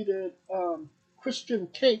defeated Christian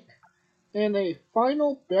Cake in a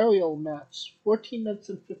final burial match, 14 minutes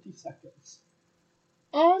and 50 seconds.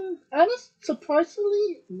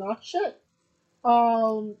 Surprisingly, not shit.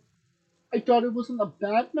 I thought it wasn't a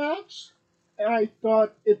bad match. I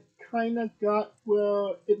thought it kind of got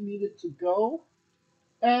where it needed to go.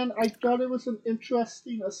 And I thought it was an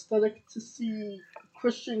interesting aesthetic to see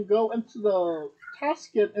Christian go into the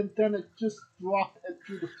casket and then it just dropped it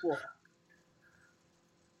through the floor.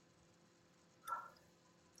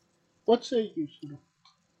 What say you, Shino?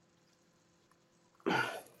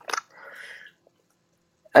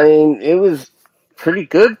 I mean, it was pretty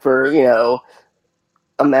good for,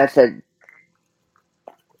 a match that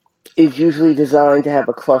is usually designed to have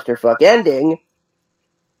a clusterfuck ending.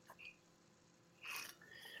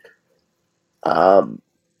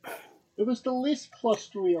 It was the least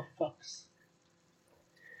clustery of fucks.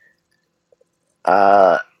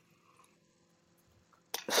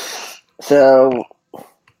 So,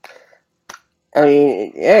 I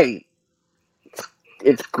mean, hey,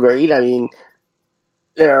 it's great. I mean,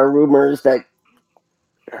 there are rumors that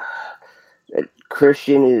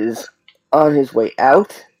Christian is on his way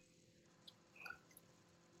out.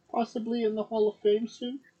 Possibly in the Hall of Fame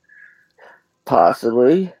soon.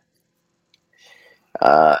 Possibly.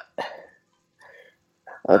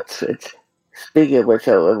 Speaking of which,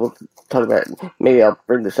 we'll talk about it. Maybe I'll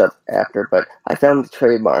bring this up after, but I found the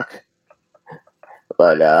trademark.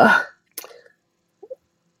 But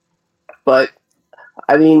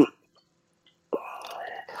I mean,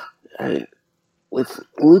 with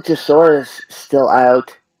Luchasaurus still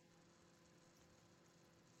out,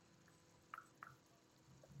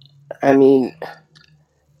 I mean,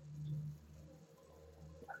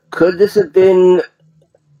 could this have been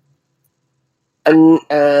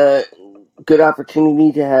a good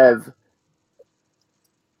opportunity to have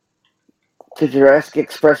the Jurassic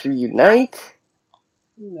Express reunite?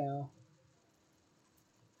 No.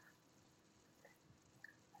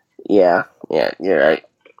 Yeah, you're right.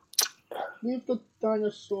 Leave the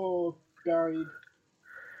dinosaur buried.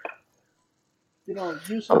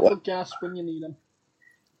 Use them for gas when you need them.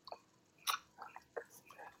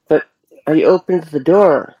 But I opened the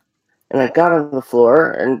door, and I got on the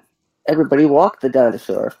floor, and everybody walked the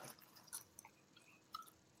dinosaur.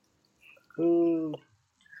 Ooh.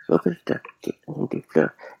 Open the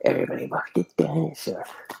door. Everybody walked the dinosaur.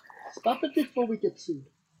 Stop it before we get sued.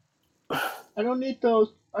 I don't need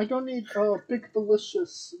those. I don't need Big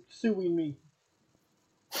Delicious suing me.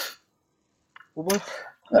 Well,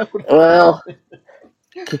 I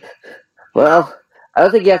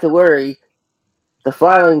don't think you have to worry. The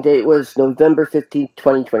filing date was November 15th,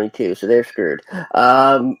 2022, so they're screwed.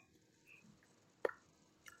 Oh,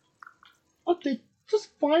 they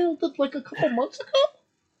just filed it like a couple months ago?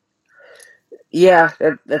 Yeah,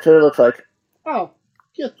 that's what it looks like. Oh,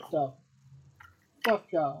 get the fuck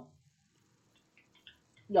out.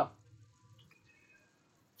 Yeah.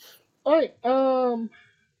 Alright,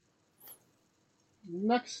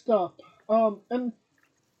 next up, and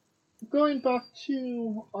going back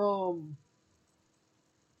to,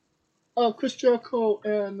 Chris Jericho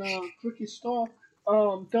and, Ricky Stark,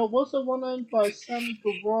 there was a run-in by Sammy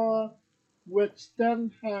Guevara, which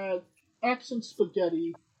then had Action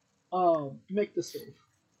Spaghetti, make the save.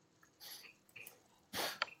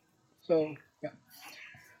 So, yeah.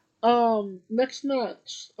 Next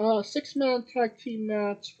match, 6-man tag team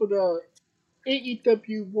match for the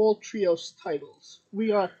AEW World Trios titles. We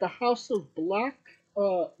got the House of Black,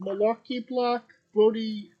 Malarkey Black,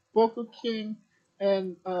 Brody Booker King,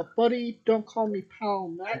 and Buddy Don't Call Me Pal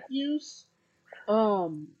Matthews,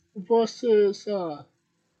 versus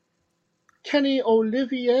Kenny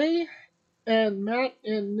Olivier and Matt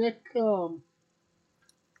and Nick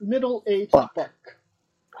Middle-Aged Buck.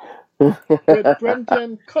 With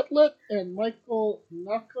Brendan Cutlet and Michael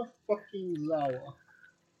Naka-fucking-Zawa.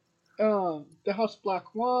 The House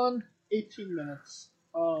Black won, 18 minutes.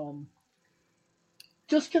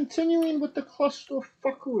 Just continuing with the cluster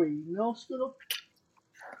fuckery, Scooter?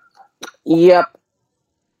 Yep.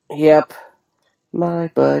 My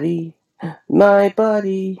buddy. And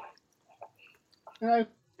I,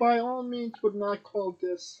 by all means, would not call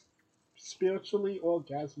this spiritually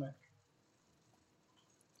orgasmic.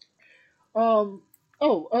 How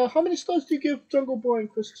many stars do you give Jungle Boy and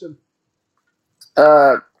Christian?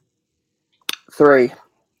 3.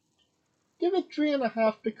 Give it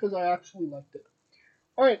 3.5 because I actually liked it.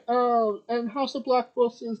 Alright, and House of Black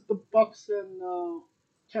versus the Bucks and,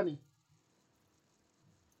 Kenny.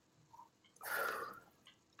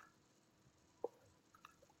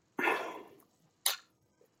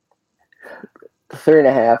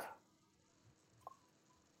 3.5.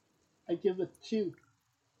 I give it 2.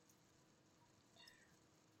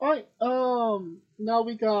 Alright, now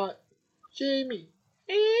we got Jamie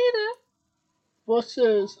Ada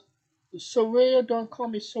versus Soraya, Don't Call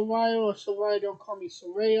Me Soraya, or Soraya, Don't Call Me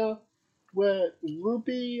Soraya, with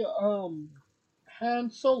Ruby, Han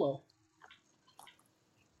Solo.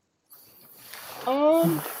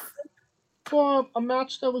 For a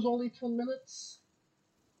match that was only 10 minutes,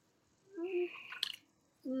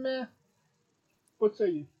 meh. What say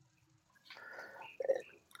you?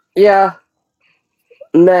 Yeah,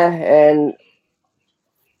 meh, and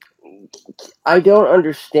I don't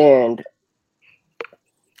understand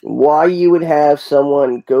why you would have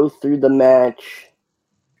someone go through the match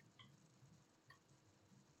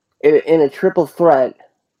in a triple threat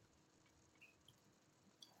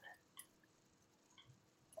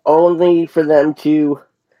only for them to,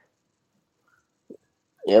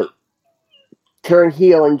 you know, turn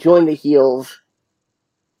heel and join the heels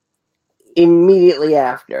immediately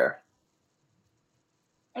after.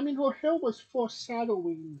 I mean, her hair was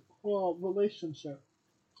foreshadowing her relationship.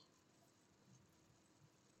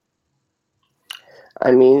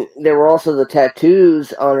 I mean, there were also the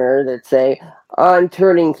tattoos on her that say, I'm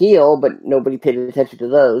turning heel, but nobody paid attention to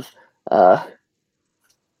those. I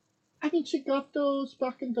mean, she got those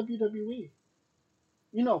back in WWE.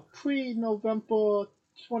 You know, pre-November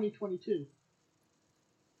 2022.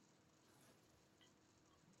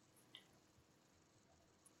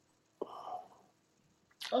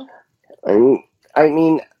 Oh, I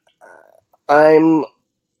mean, I'm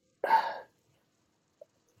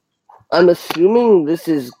assuming this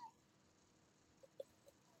is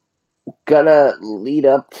gonna lead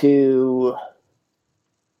up to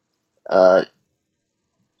uh,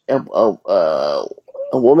 a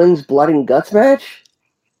woman's blood and guts match.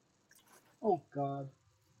 oh God.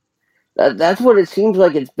 That's what it seems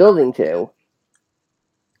like it's building to.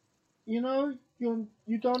 You know,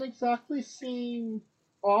 you don't exactly seem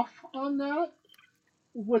off on that,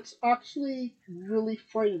 which actually really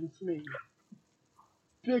frightens me.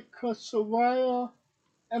 Because Soraya,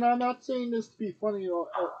 and I'm not saying this to be funny or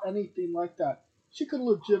anything like that, she could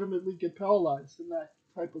legitimately get paralyzed in that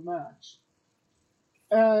type of match.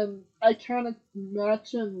 And I can't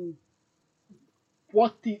imagine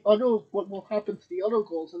what will happen to the other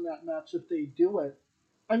girls in that match if they do it.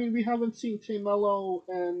 I mean, we haven't seen Tamello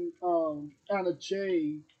and Anna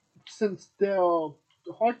Jay since their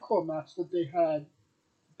hardcore match that they had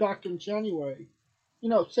back in January. You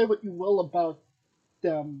know, say what you will about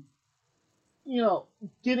them. You know,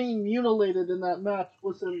 getting mutilated in that match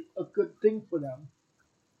wasn't a good thing for them.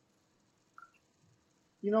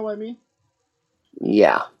 You know what I mean?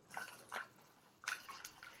 Yeah.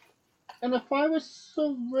 And if I was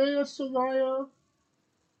Soraya,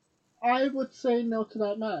 I would say no to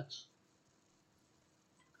that match.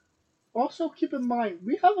 Also, keep in mind,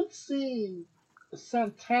 we haven't seen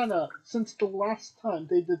Santana since the last time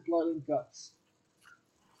they did Blood and Guts.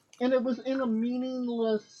 And it was in a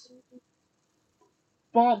meaningless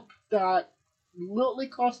bump that literally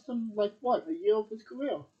cost him, like, what, a year of his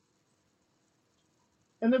career?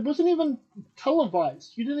 And it wasn't even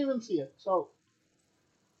televised. You didn't even see it. So,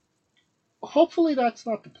 hopefully that's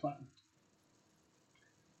not the plan.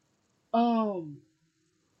 Um,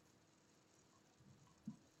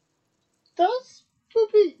 does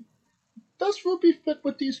Ruby does Ruby fit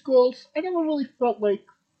with these girls? I never really felt like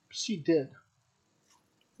she did.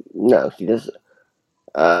 No, she doesn't.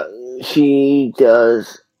 She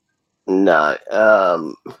does not. I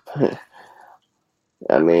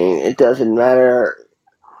mean, it doesn't matter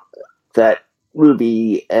that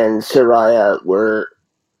Ruby and Soraya were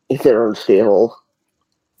in their own stable.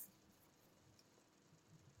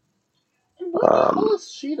 And where the hell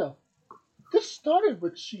is Sheeta? This started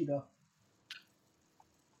with Sheeta.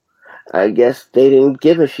 I guess they didn't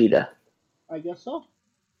give a Sheeta. I guess so.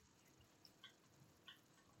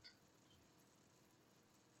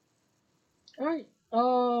 Alright,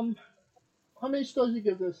 how many stars do you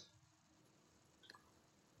give this?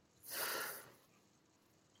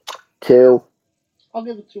 2. I'll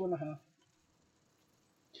give it 2.5.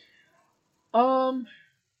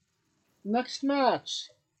 Next match,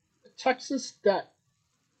 Texas Debt.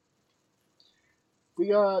 We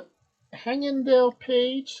got Hangindale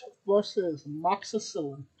Page versus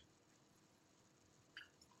Moxicillin.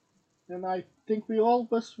 And I think we all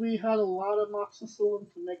wish we had a lot of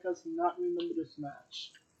Moxicillin to make us not remember this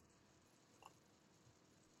match.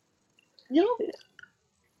 You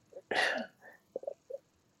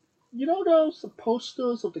know those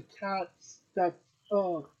posters of the cats that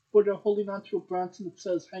where they're holding onto a branch and it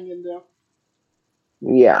says "Hang in there."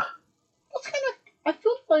 Yeah.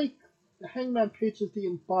 like Hangman Page is the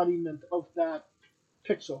embodiment of that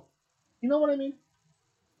picture. You know what I mean?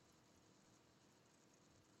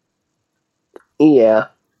 Yeah.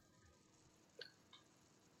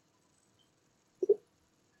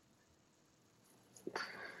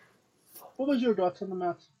 What was your thoughts on the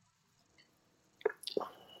match?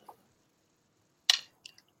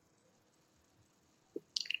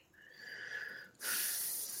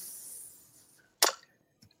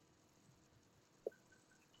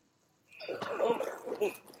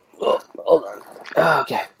 Oh, hold on.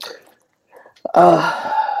 Okay.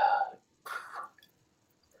 I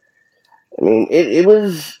mean, it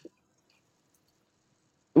was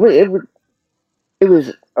it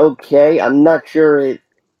was okay. I'm not sure it.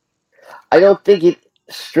 I don't think it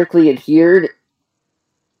strictly adhered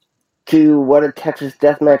to what a Texas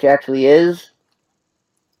deathmatch actually is.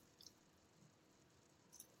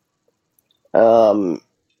 When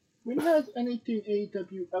has anything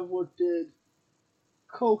AEW ever did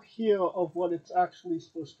cohere of what it's actually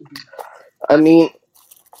supposed to be? I mean,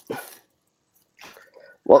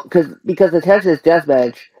 well, because the Texas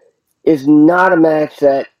deathmatch is not a match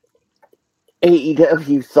that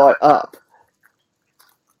AEW thought up.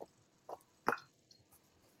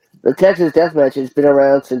 The Texas deathmatch has been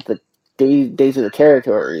around since the days of the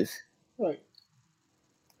territories. Right.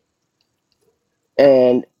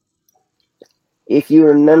 And if you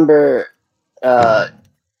remember,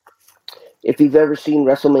 if you've ever seen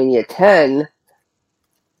WrestleMania 10,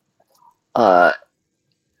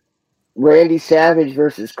 Randy Savage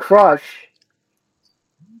versus Crush,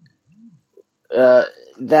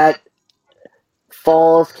 that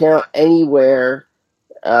Falls Count Anywhere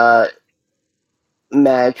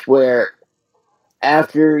match where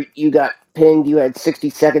after you got pinned, you had 60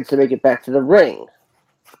 seconds to make it back to the ring.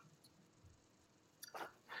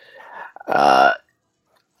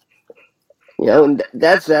 And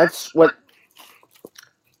that's what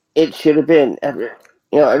it should have been.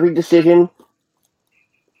 Every decision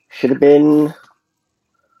should have been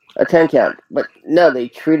a 10 count, but no, they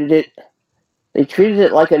treated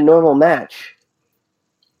it like a normal match.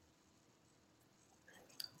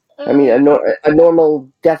 I mean, a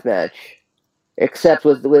normal death match, except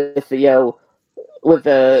with the with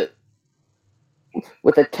a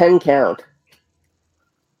 10 count.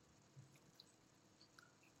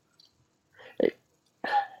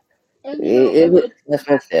 It was last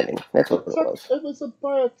man standing. That's what it was. It was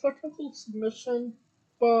by a technical submission,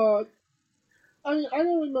 but I mean, I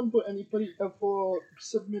don't remember anybody ever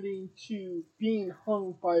submitting to being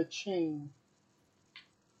hung by a chain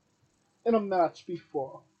in a match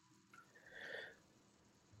before.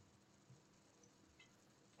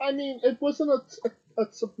 I mean, it wasn't a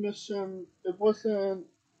submission. It wasn't,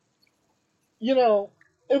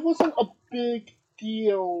 it wasn't a big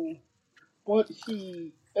deal.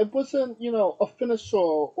 It wasn't, a finisher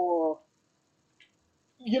or,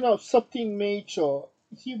 something major.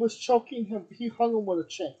 He was choking him. He hung him with a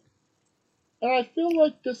chain. And I feel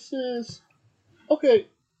like this is, okay,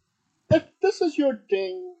 if this is your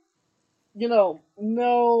thing, no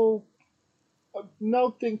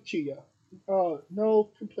thing to you. No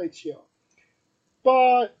complaints here.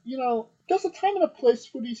 But, there's a time and a place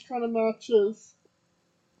for these kind of matches.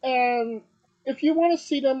 And if you want to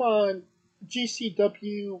see them on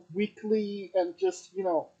GCW weekly and just,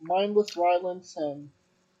 mindless violence and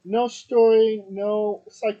no story, no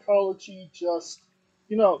psychology, just,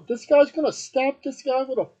 this guy's going to stab this guy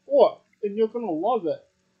with a fork and you're going to love it.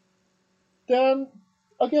 Then,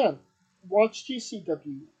 again, watch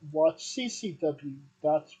GCW, watch CCW.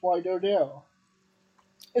 That's why they're there.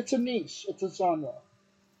 It's a niche, it's a genre.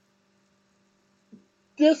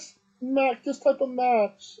 This type of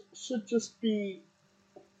match should just be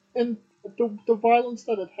in the violence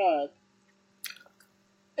that it had.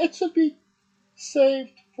 It should be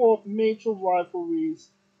saved for major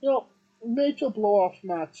rivalries, major blow-off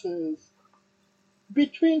matches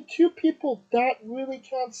between two people that really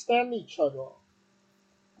can't stand each other.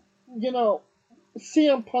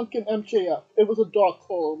 CM Punk and MJF. It was a dark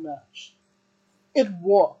horror match. It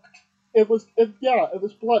worked. It was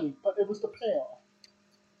bloody, but it was the payoff.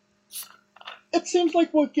 It seems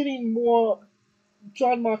like we're getting more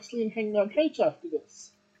Jon Moxley and Hangman Page after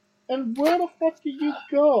this. And where the fuck do you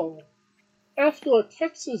go after a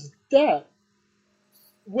Texas death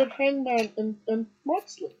with Hangman and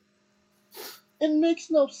Moxley? It makes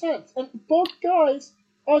no sense. And both guys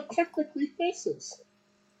are technically faces.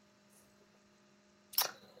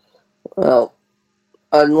 Well,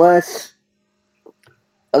 unless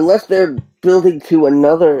they're building to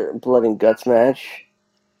another Blood and Guts match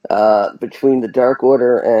between the Dark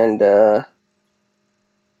Order and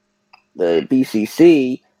the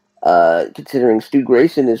BCC, considering Stu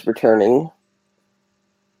Grayson is returning.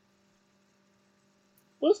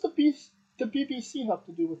 What does the BBC have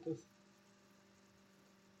to do with this?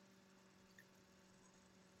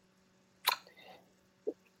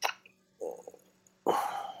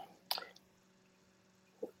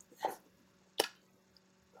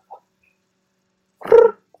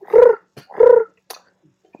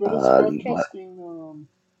 British Broadcasting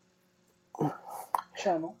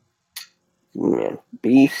Channel. Yeah,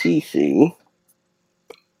 BCC.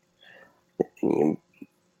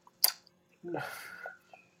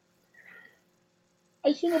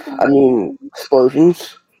 I mean,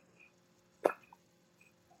 explosions.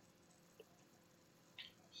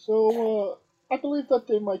 So, I believe that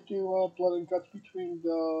they might do blood and guts between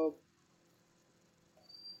the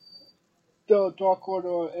Dark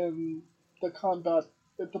Order and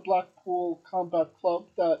the Blackpool Combat Club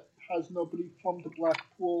that has nobody from the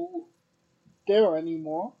Blackpool there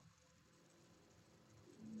anymore.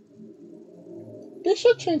 They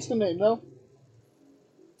should change the name, though.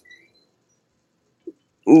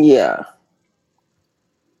 Yeah.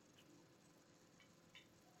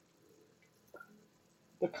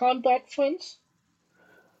 The Combat Friends?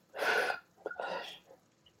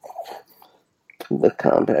 The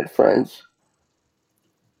Combat Friends.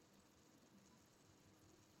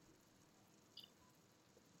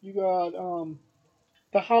 You got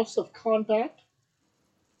the House of Combat,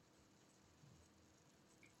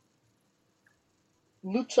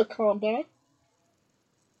 Lucha Combat,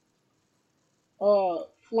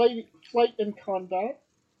 Flight in Combat,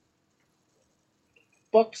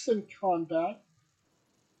 Bucks in Combat,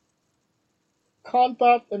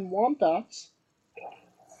 Combat and Wombats.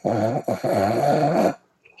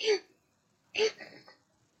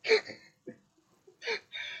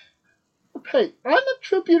 Hey, I'm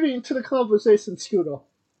attributing to the conversation, Scooter.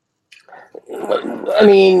 I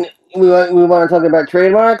mean, we want to talk about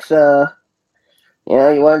trademarks. You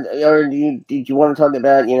want, or did you want to talk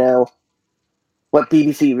about what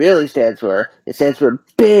BBC really stands for? It stands for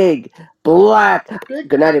Big Black.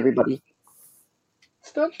 Good night, everybody.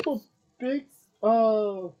 Stands for Big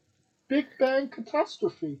Bang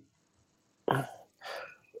Catastrophe.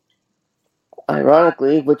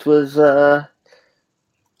 Ironically, which was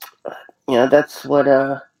that's what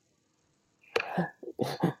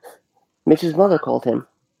Mitch's mother called him.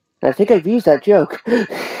 And I think I've used that joke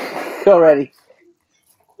already.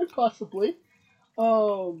 Quite possibly.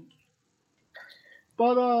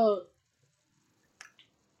 But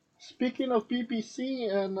speaking of BBC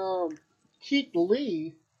and Keith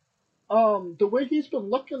Lee, the way he's been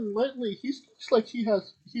looking lately, he looks like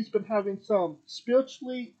he's been having some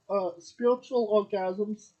spiritual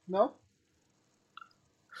orgasms. No.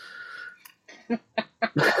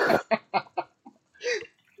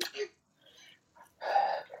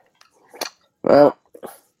 Well,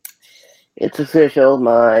 it's official.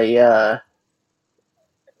 My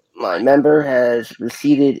member has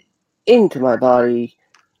receded into my body.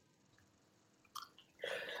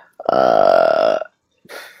 How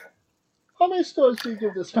many stars do you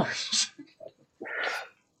give this match?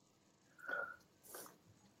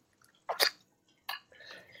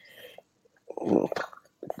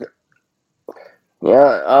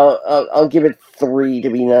 Yeah, I'll give it 3 to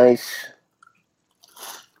be nice.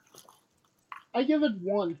 I give it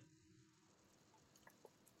 1.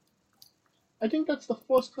 I think that's the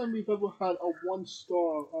first time we've ever had a 1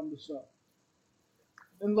 star on the show.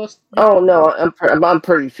 Unless. Oh no, I'm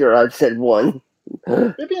pretty sure I've said 1.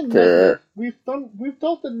 Maybe a negative. We've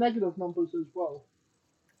dealt the negative numbers as well.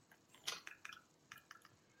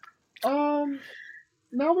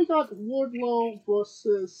 Now we got Wardlow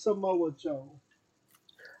versus Samoa Joe.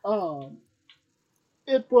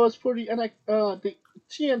 It was for the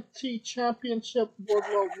TNT Championship.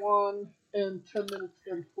 Wardlow won in 10 minutes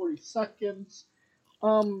and 40 seconds.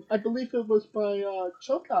 I believe it was by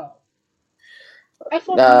chokeout.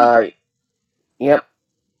 Yep.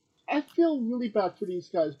 I feel really bad for these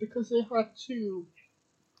guys because they had to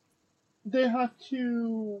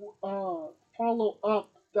follow up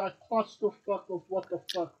that clusterfuck of what the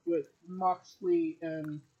fuck with Moxley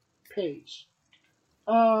and Page.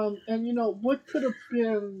 And what could have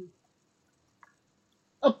been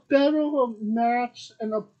a better match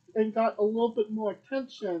and got a little bit more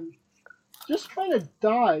attention just kind of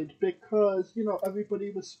died because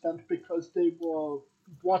everybody was spent because they were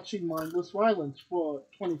watching mindless violence for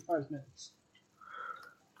 25 minutes.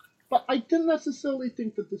 But I didn't necessarily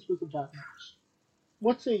think that this was a bad match.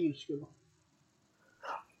 What say you, Skrilla?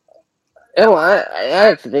 Oh, I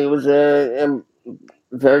actually think it was a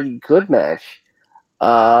very good match.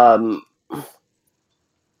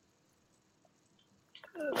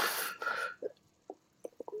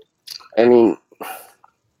 I mean,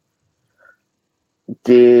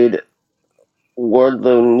 did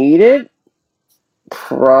Wardlow need it?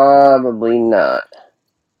 Probably not.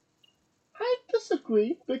 I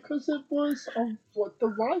disagree because it was the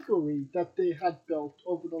rivalry that they had built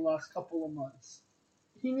over the last couple of months.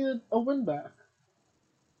 He needed a win back.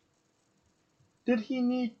 Did he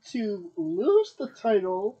need to lose the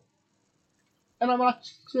title? And I'm not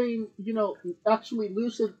saying, actually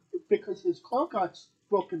lose it because his car got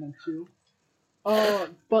broken into.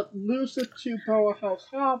 But lose it to Powerhouse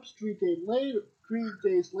Hobbs 3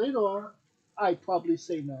 days later, I'd probably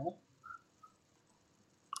say no.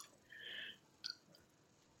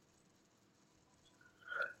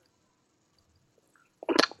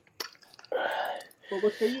 But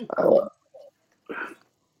what say you?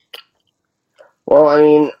 Well, I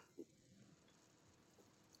mean,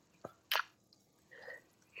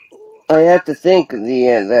 I have to think what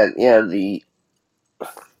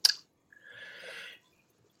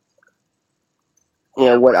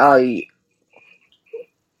I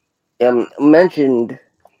mentioned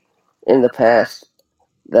in the past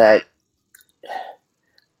that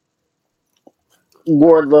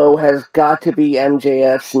Wardlow has got to be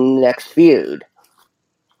MJF's next feud.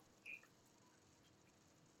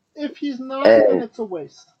 If he's not, then it's a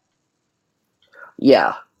waste.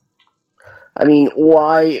 Yeah. I mean,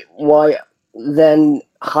 why then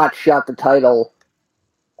hotshot the title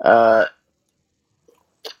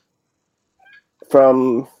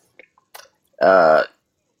from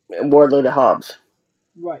Wardlow to Hobbs?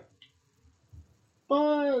 Right.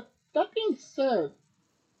 But that being said,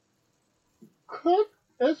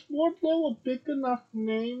 is Wardlow a big enough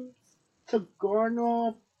name to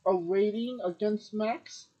garner a rating against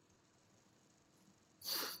Max?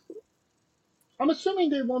 I'm assuming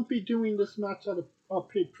they won't be doing this match at a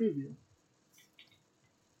paid preview.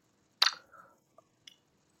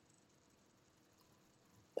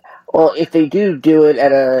 Well, if they do it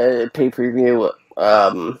at a pay-per-view,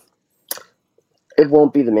 it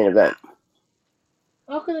won't be the main event.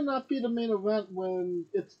 How can it not be the main event when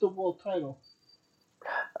it's the world title?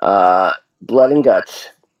 Blood and guts.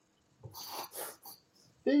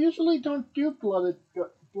 They usually don't do blood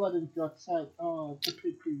and guts at the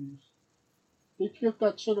paid previews. They give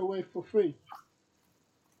that shit away for free.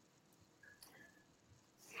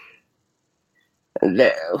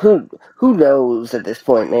 Who knows at this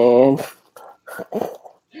point, man?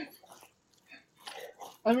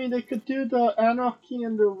 I mean, they could do the Anarchy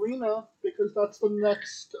in the Arena because that's the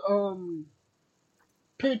next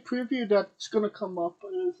paid preview that's gonna come up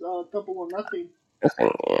is Double or Nothing.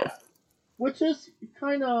 Yeah. Which is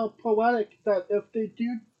kind of poetic that if they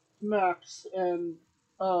do Max and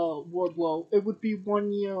Wardlow, it would be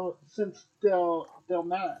 1 year since their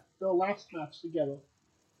last match together.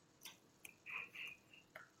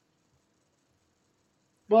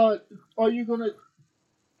 But are you going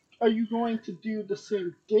to do the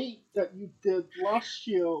same date that you did last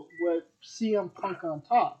year with CM Punk on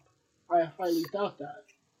top? I highly doubt that.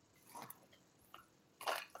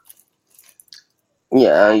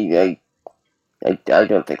 Yeah, I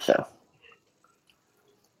don't think so.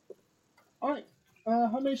 Alright,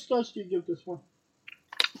 how many stars do you give this one?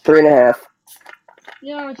 3.5.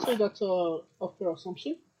 Yeah, I'd say that's a fair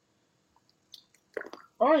assumption.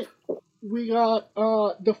 Alright, we got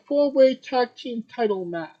the four-way tag team title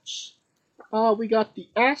match. We got the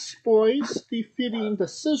Ass Boys defeating the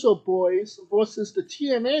Scissor Boys versus the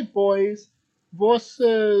TNA Boys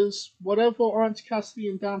versus whatever Orange Cassidy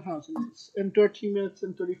and Danhausen is in 13 minutes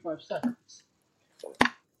and 35 seconds.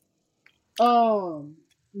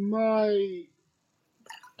 My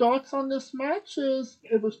thoughts on this match is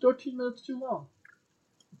it was 13 minutes too long.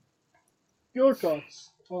 Your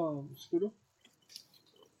thoughts, Scooter?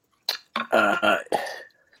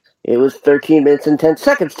 It was 13 minutes and 10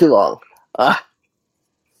 seconds too long.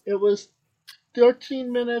 It was 13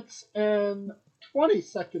 minutes and 20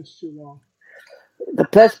 seconds too long. The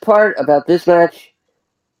best part about this match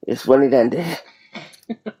is when it ended.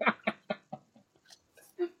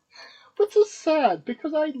 Which is sad,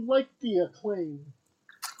 because I like the Acclaim.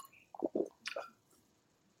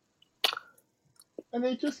 And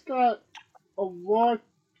they just got a raw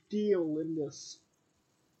deal in this.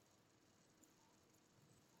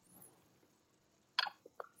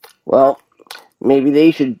 Well, maybe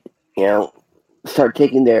they should, start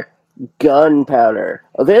taking their gunpowder,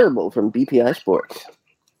 available from BPI Sports.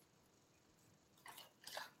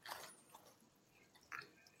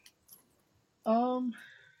 How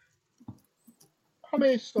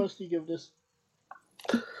many stars do you give this?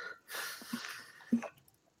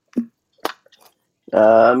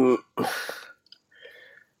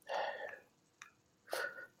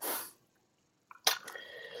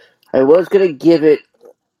 I was gonna give it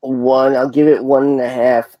 1. I'll give it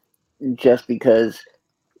 1.5, just because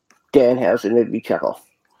Danhausen made me chuckle.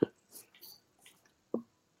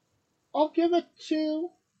 I'll give it 2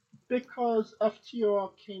 because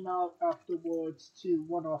FTR came out afterwards to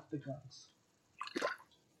one off the guns.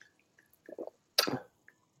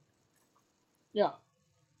 Yeah.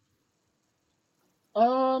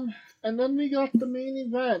 And then we got the main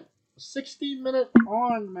event, 60-minute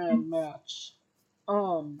Iron Man match,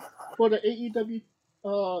 for the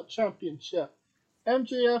AEW championship.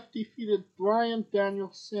 MJF defeated Bryan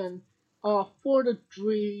Danielson, for the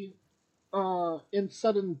Dree, in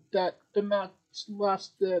sudden death. The match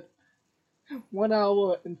lasted 1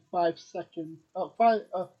 hour and 5 seconds.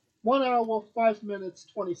 1 hour, 5 minutes,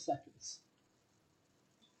 20 seconds.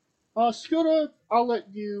 Scooter, I'll let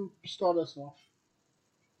you start us off.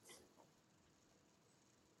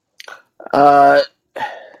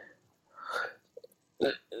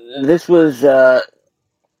 This was it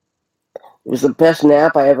was the best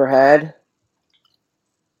nap I ever had.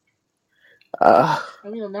 I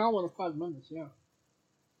mean, an hour and 5 minutes, yeah.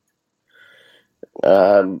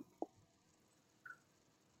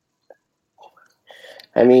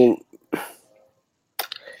 I mean,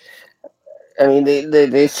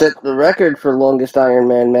 they set the record for longest Iron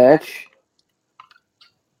Man match.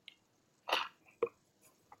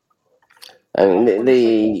 I mean,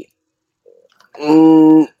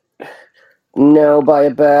 no, by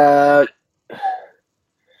about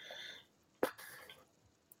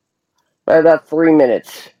 3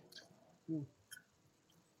 minutes.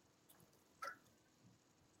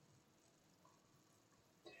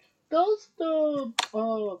 Does the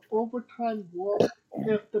overtime work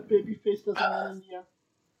if the babyface doesn't win in the end?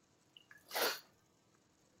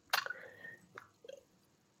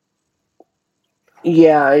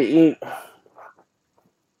 Yeah,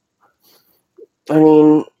 I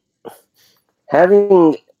mean,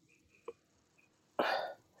 having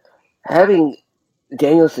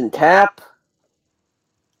Danielson tap.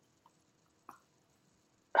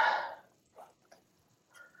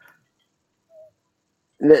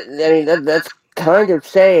 That's kind of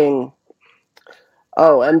saying,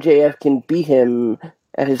 oh, MJF can beat him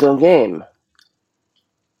at his own game.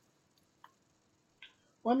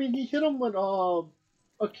 Well, I mean, he hit him with a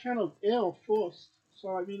can of ale first,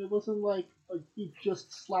 so I mean, it wasn't like he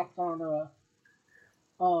just slapped on a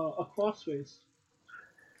crossface.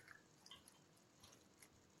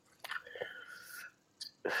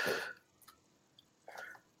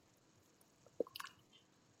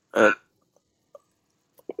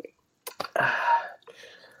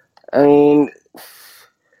 I mean,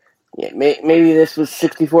 yeah, maybe this was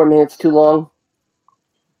 64 minutes too long.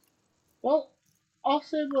 Well, I'll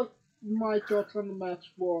say what my thoughts on the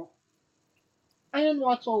match were. I didn't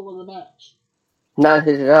watch all of the match.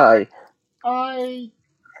 Neither did I.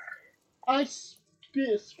 I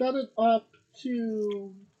sped it up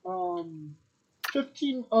to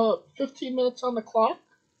 15 minutes on the clock,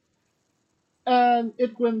 and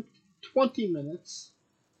it went 20 minutes,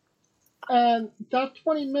 and that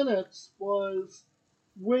 20 minutes was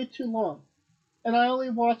way too long, and I only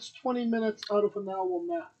watched 20 minutes out of an hour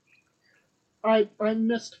match. I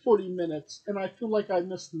missed 40 minutes, and I feel like I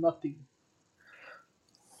missed nothing.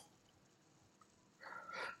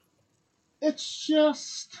 It's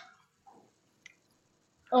just,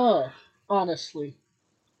 honestly,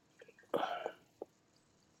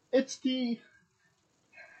 it's the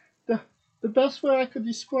best way I could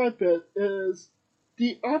describe it is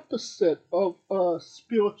the opposite of a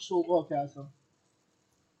spiritual orgasm.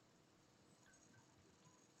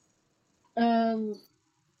 And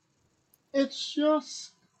it's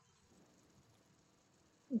just,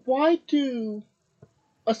 why do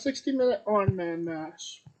a 60-minute Iron Man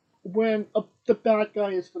match when the bad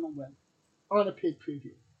guy is going to win on a paid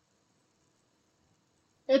preview?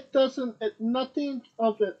 It doesn't, nothing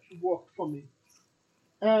of it worked for me.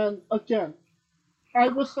 And again,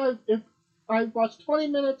 if I watched 20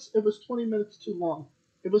 minutes, it was 20 minutes too long.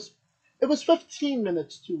 It was 15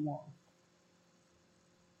 minutes too long.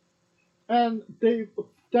 And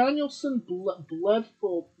Danielson bled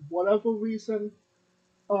for whatever reason.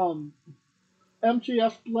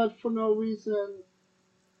 MJF bled for no reason.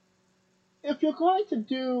 If you're going to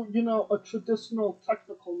do, a traditional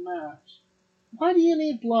technical match, why do you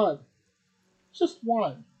need blood? Just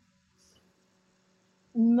one.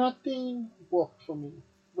 Nothing worked for me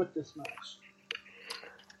with this match.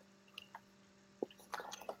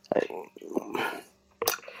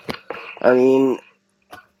 I mean,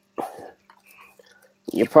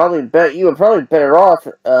 you were probably better off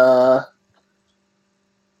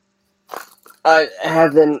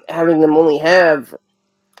having them only have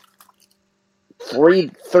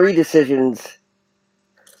three decisions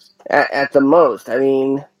at the most. I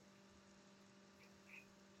mean,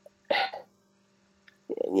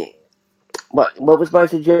 what was my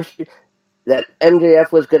suggestion? That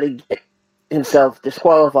MJF was going to get himself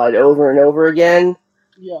disqualified over and over again.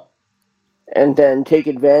 Yeah. And then take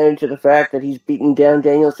advantage of the fact that he's beaten down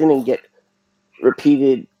Danielson and get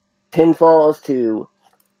repeated pinfalls to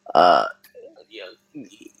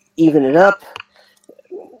even it up.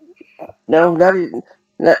 No, not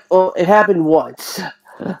well, it happened once.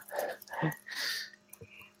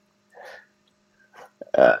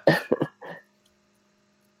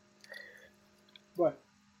 Right.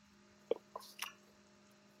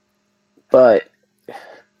 But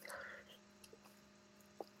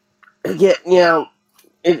yeah,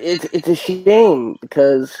 it's a shame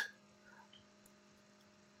because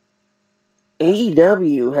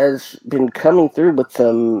AEW has been coming through with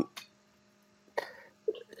some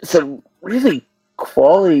really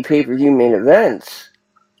quality pay-per-view main events.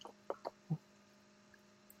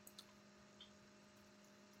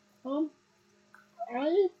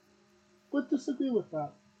 I would disagree with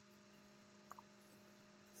that.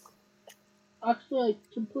 Actually, I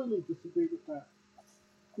completely disagree with that.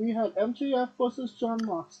 We had MJF versus Jon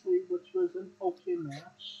Moxley, which was an okay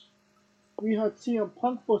match. We had CM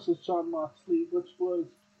Punk versus Jon Moxley, which was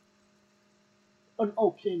an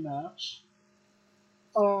okay match.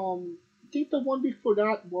 I think the one before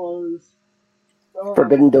that was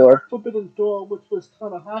Forbidden Door. Forbidden Door, which was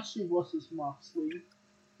Tanahashi versus Moxley,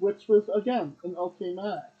 which was again an okay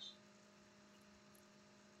match.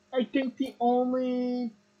 I think the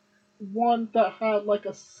only one that had like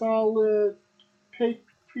a solid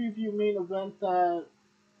preview main event that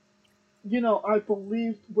I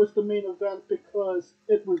believed was the main event because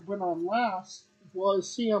it went on last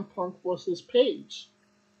was CM Punk versus Page.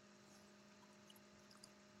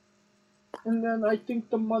 And then I think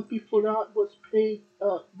the month before that was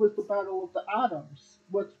was the Battle of the Atoms,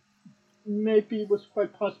 which maybe was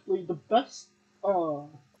quite possibly the best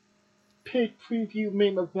paid preview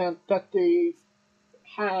main event that they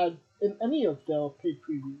had in any of their paid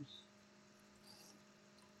previews.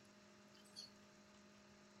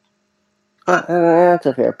 That's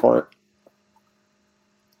a fair point.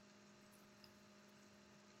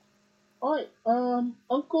 Alright,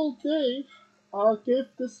 Uncle Dave gave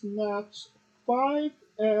this match 5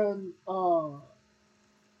 and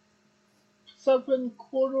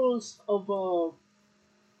 7/4 of a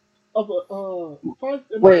 5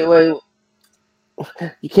 and Wait.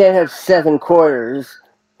 You can't have 7 quarters.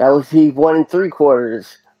 That would be 1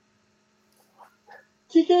 3/4.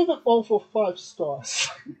 He gave it over 5 stars.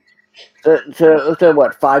 So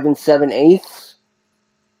what? 5 7/8?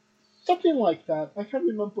 Something like that. I can't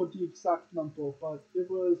remember the exact number, but it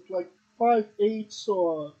was like 5/8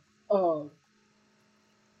 or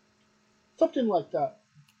something like that.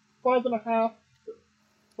 5.5,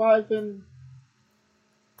 5 and.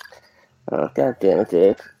 Oh, God damn it,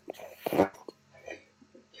 Dave.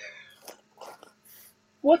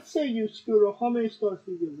 What say you, Scooter? How many stars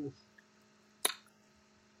do you give this?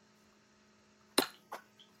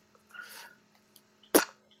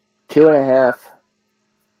 Two and a half.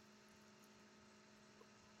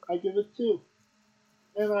 I give it 2.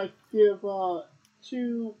 And I give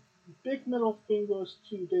 2 big middle fingers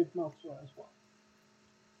to Dave Meltzer as well.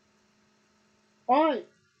 Alright.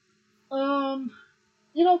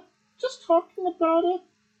 Just talking about it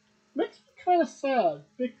makes me kind of sad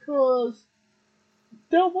because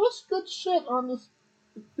there was good shit on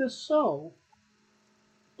this show,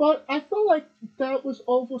 but I feel like that was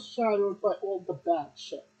overshadowed by all the bad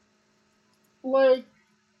shit. Like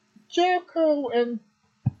Jericho and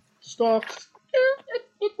Starks,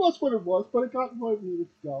 it was what it was, but it got where it needed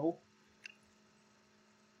to go.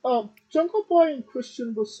 Jungle Boy and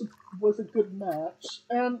Christian was a good match,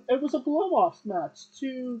 and it was a blow-off match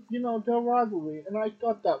to their rivalry, and I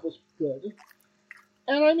thought that was good.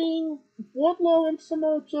 And I mean, Wardlow and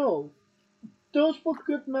Samoa Joe, those were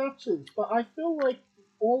good matches, but I feel like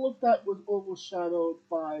all of that was overshadowed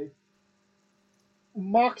by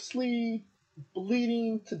Moxley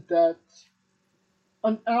bleeding to death,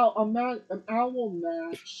 an hour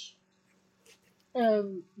match,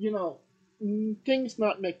 and things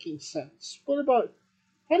not making sense. How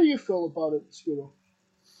do you feel about it, Scooter?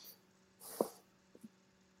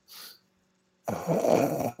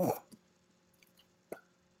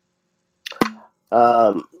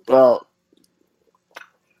 Well,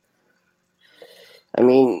 I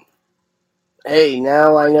mean, hey,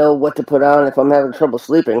 now I know what to put on if I'm having trouble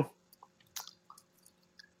sleeping.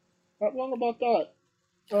 Not wrong about that.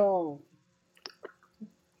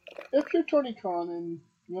 If you're Tony Khan and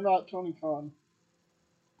you're not Tony Khan,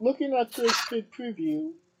 looking at this big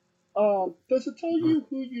preview, does it tell you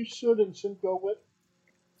who you should and shouldn't go with?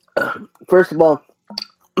 First of all,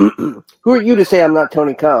 who are you to say I'm not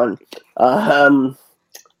Tony Khan?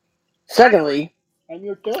 Secondly, I'm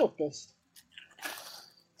your therapist.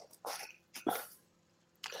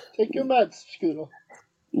 Take your meds, Scooter.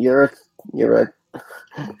 you're a you're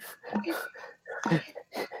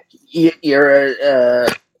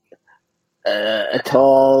a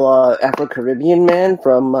tall Afro-Caribbean man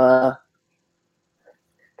from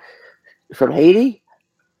Haiti.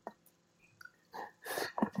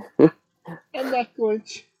 I'm not going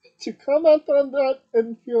to comment on that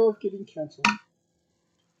in fear of getting canceled.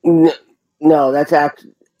 No, that's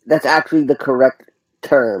actually the correct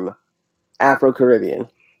term, Afro-Caribbean.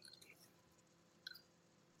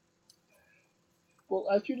 Well,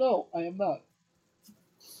 as you know, I am not.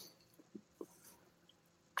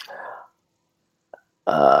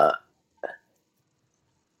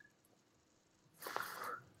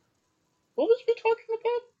 What was we talking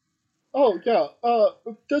about? Oh yeah.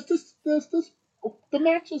 Does this the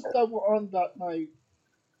matches that were on that night?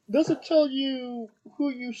 Does it tell you who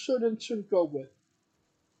you should and shouldn't go with?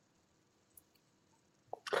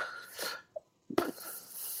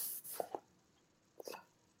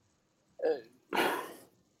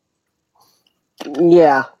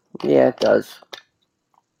 Yeah, it does.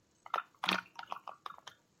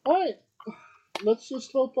 Alright, let's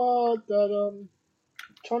just hope that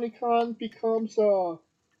Tony Khan becomes a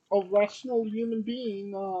rational human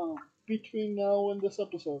being between now and this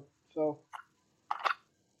episode. So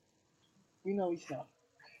we know he's not.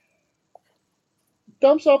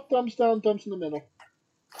 Thumbs up, thumbs down, thumbs in the middle.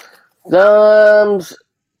 Thumbs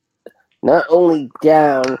not only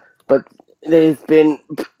down, but they've been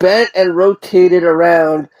bent and rotated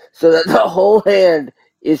around so that the whole hand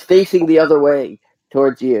is facing the other way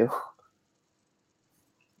towards you.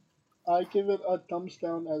 I give it a thumbs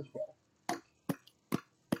down as well.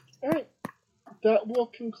 Alright, that will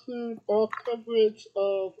conclude our coverage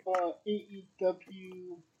of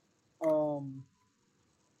AEW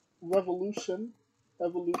Evolution,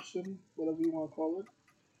 whatever you want to call it.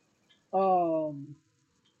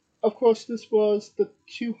 Of course, this was the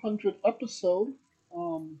 200th episode.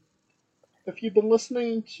 If you've been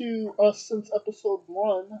listening to us since episode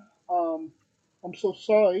 1, I'm so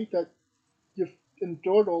sorry that you've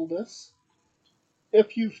endured all this.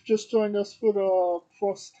 If you've just joined us for the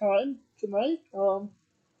first time tonight,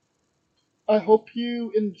 I hope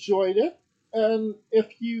you enjoyed it. And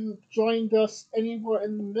if you joined us anywhere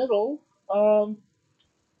in the middle,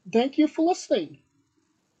 thank you for listening.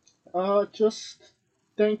 Just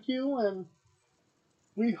thank you, and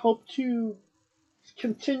we hope to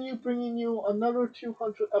continue bringing you another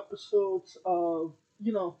 200 episodes of,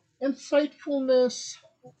 insightfulness,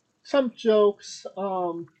 some jokes,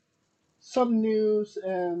 some news,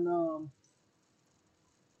 and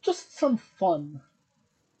just some fun.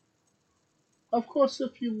 Of course,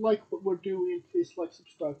 if you like what we're doing, please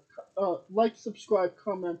subscribe,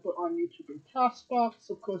 comment on YouTube and Castbox.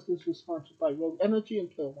 Of course, this was sponsored by Rogue Energy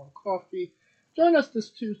and Player One Coffee. Join us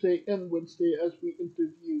this Tuesday and Wednesday as we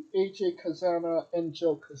interview AJ Kazana and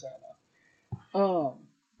Joe Kazana.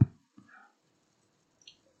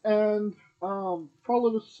 Follow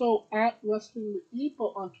the show at Wrestling with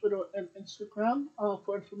Epo on Twitter and Instagram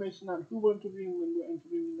for information on who we're interviewing, when we're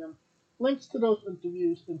interviewing them, links to those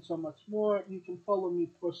interviews, and so much more. You can follow me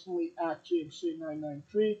personally at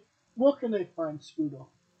JMC993. Where can they find Scooter?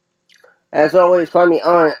 As always, find me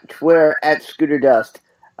on Twitter at ScooterDust.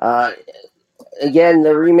 Again,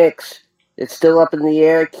 the remix, it's still up in the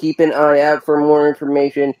air. Keep an eye out for more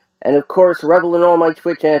information. And of course, revel in all my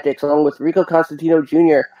Twitch antics, along with Rico Constantino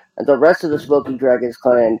Jr. and the rest of the Smoking Dragons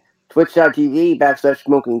clan.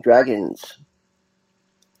 Twitch.tv/Smoking Dragons.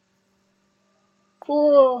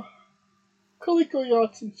 For Coleco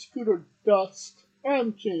Yachts and Scooter Dust,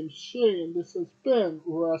 I'm James Shea, and this has been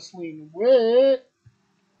Wrestling with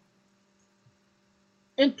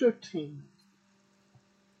Entertainment.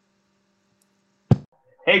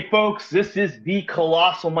 Hey folks, this is the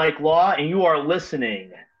Colossal Mike Law, and you are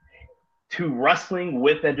listening to Wrestling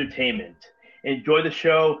with Entertainment. Enjoy the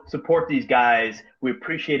show, support these guys. We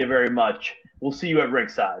appreciate it very much. We'll see you at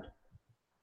ringside.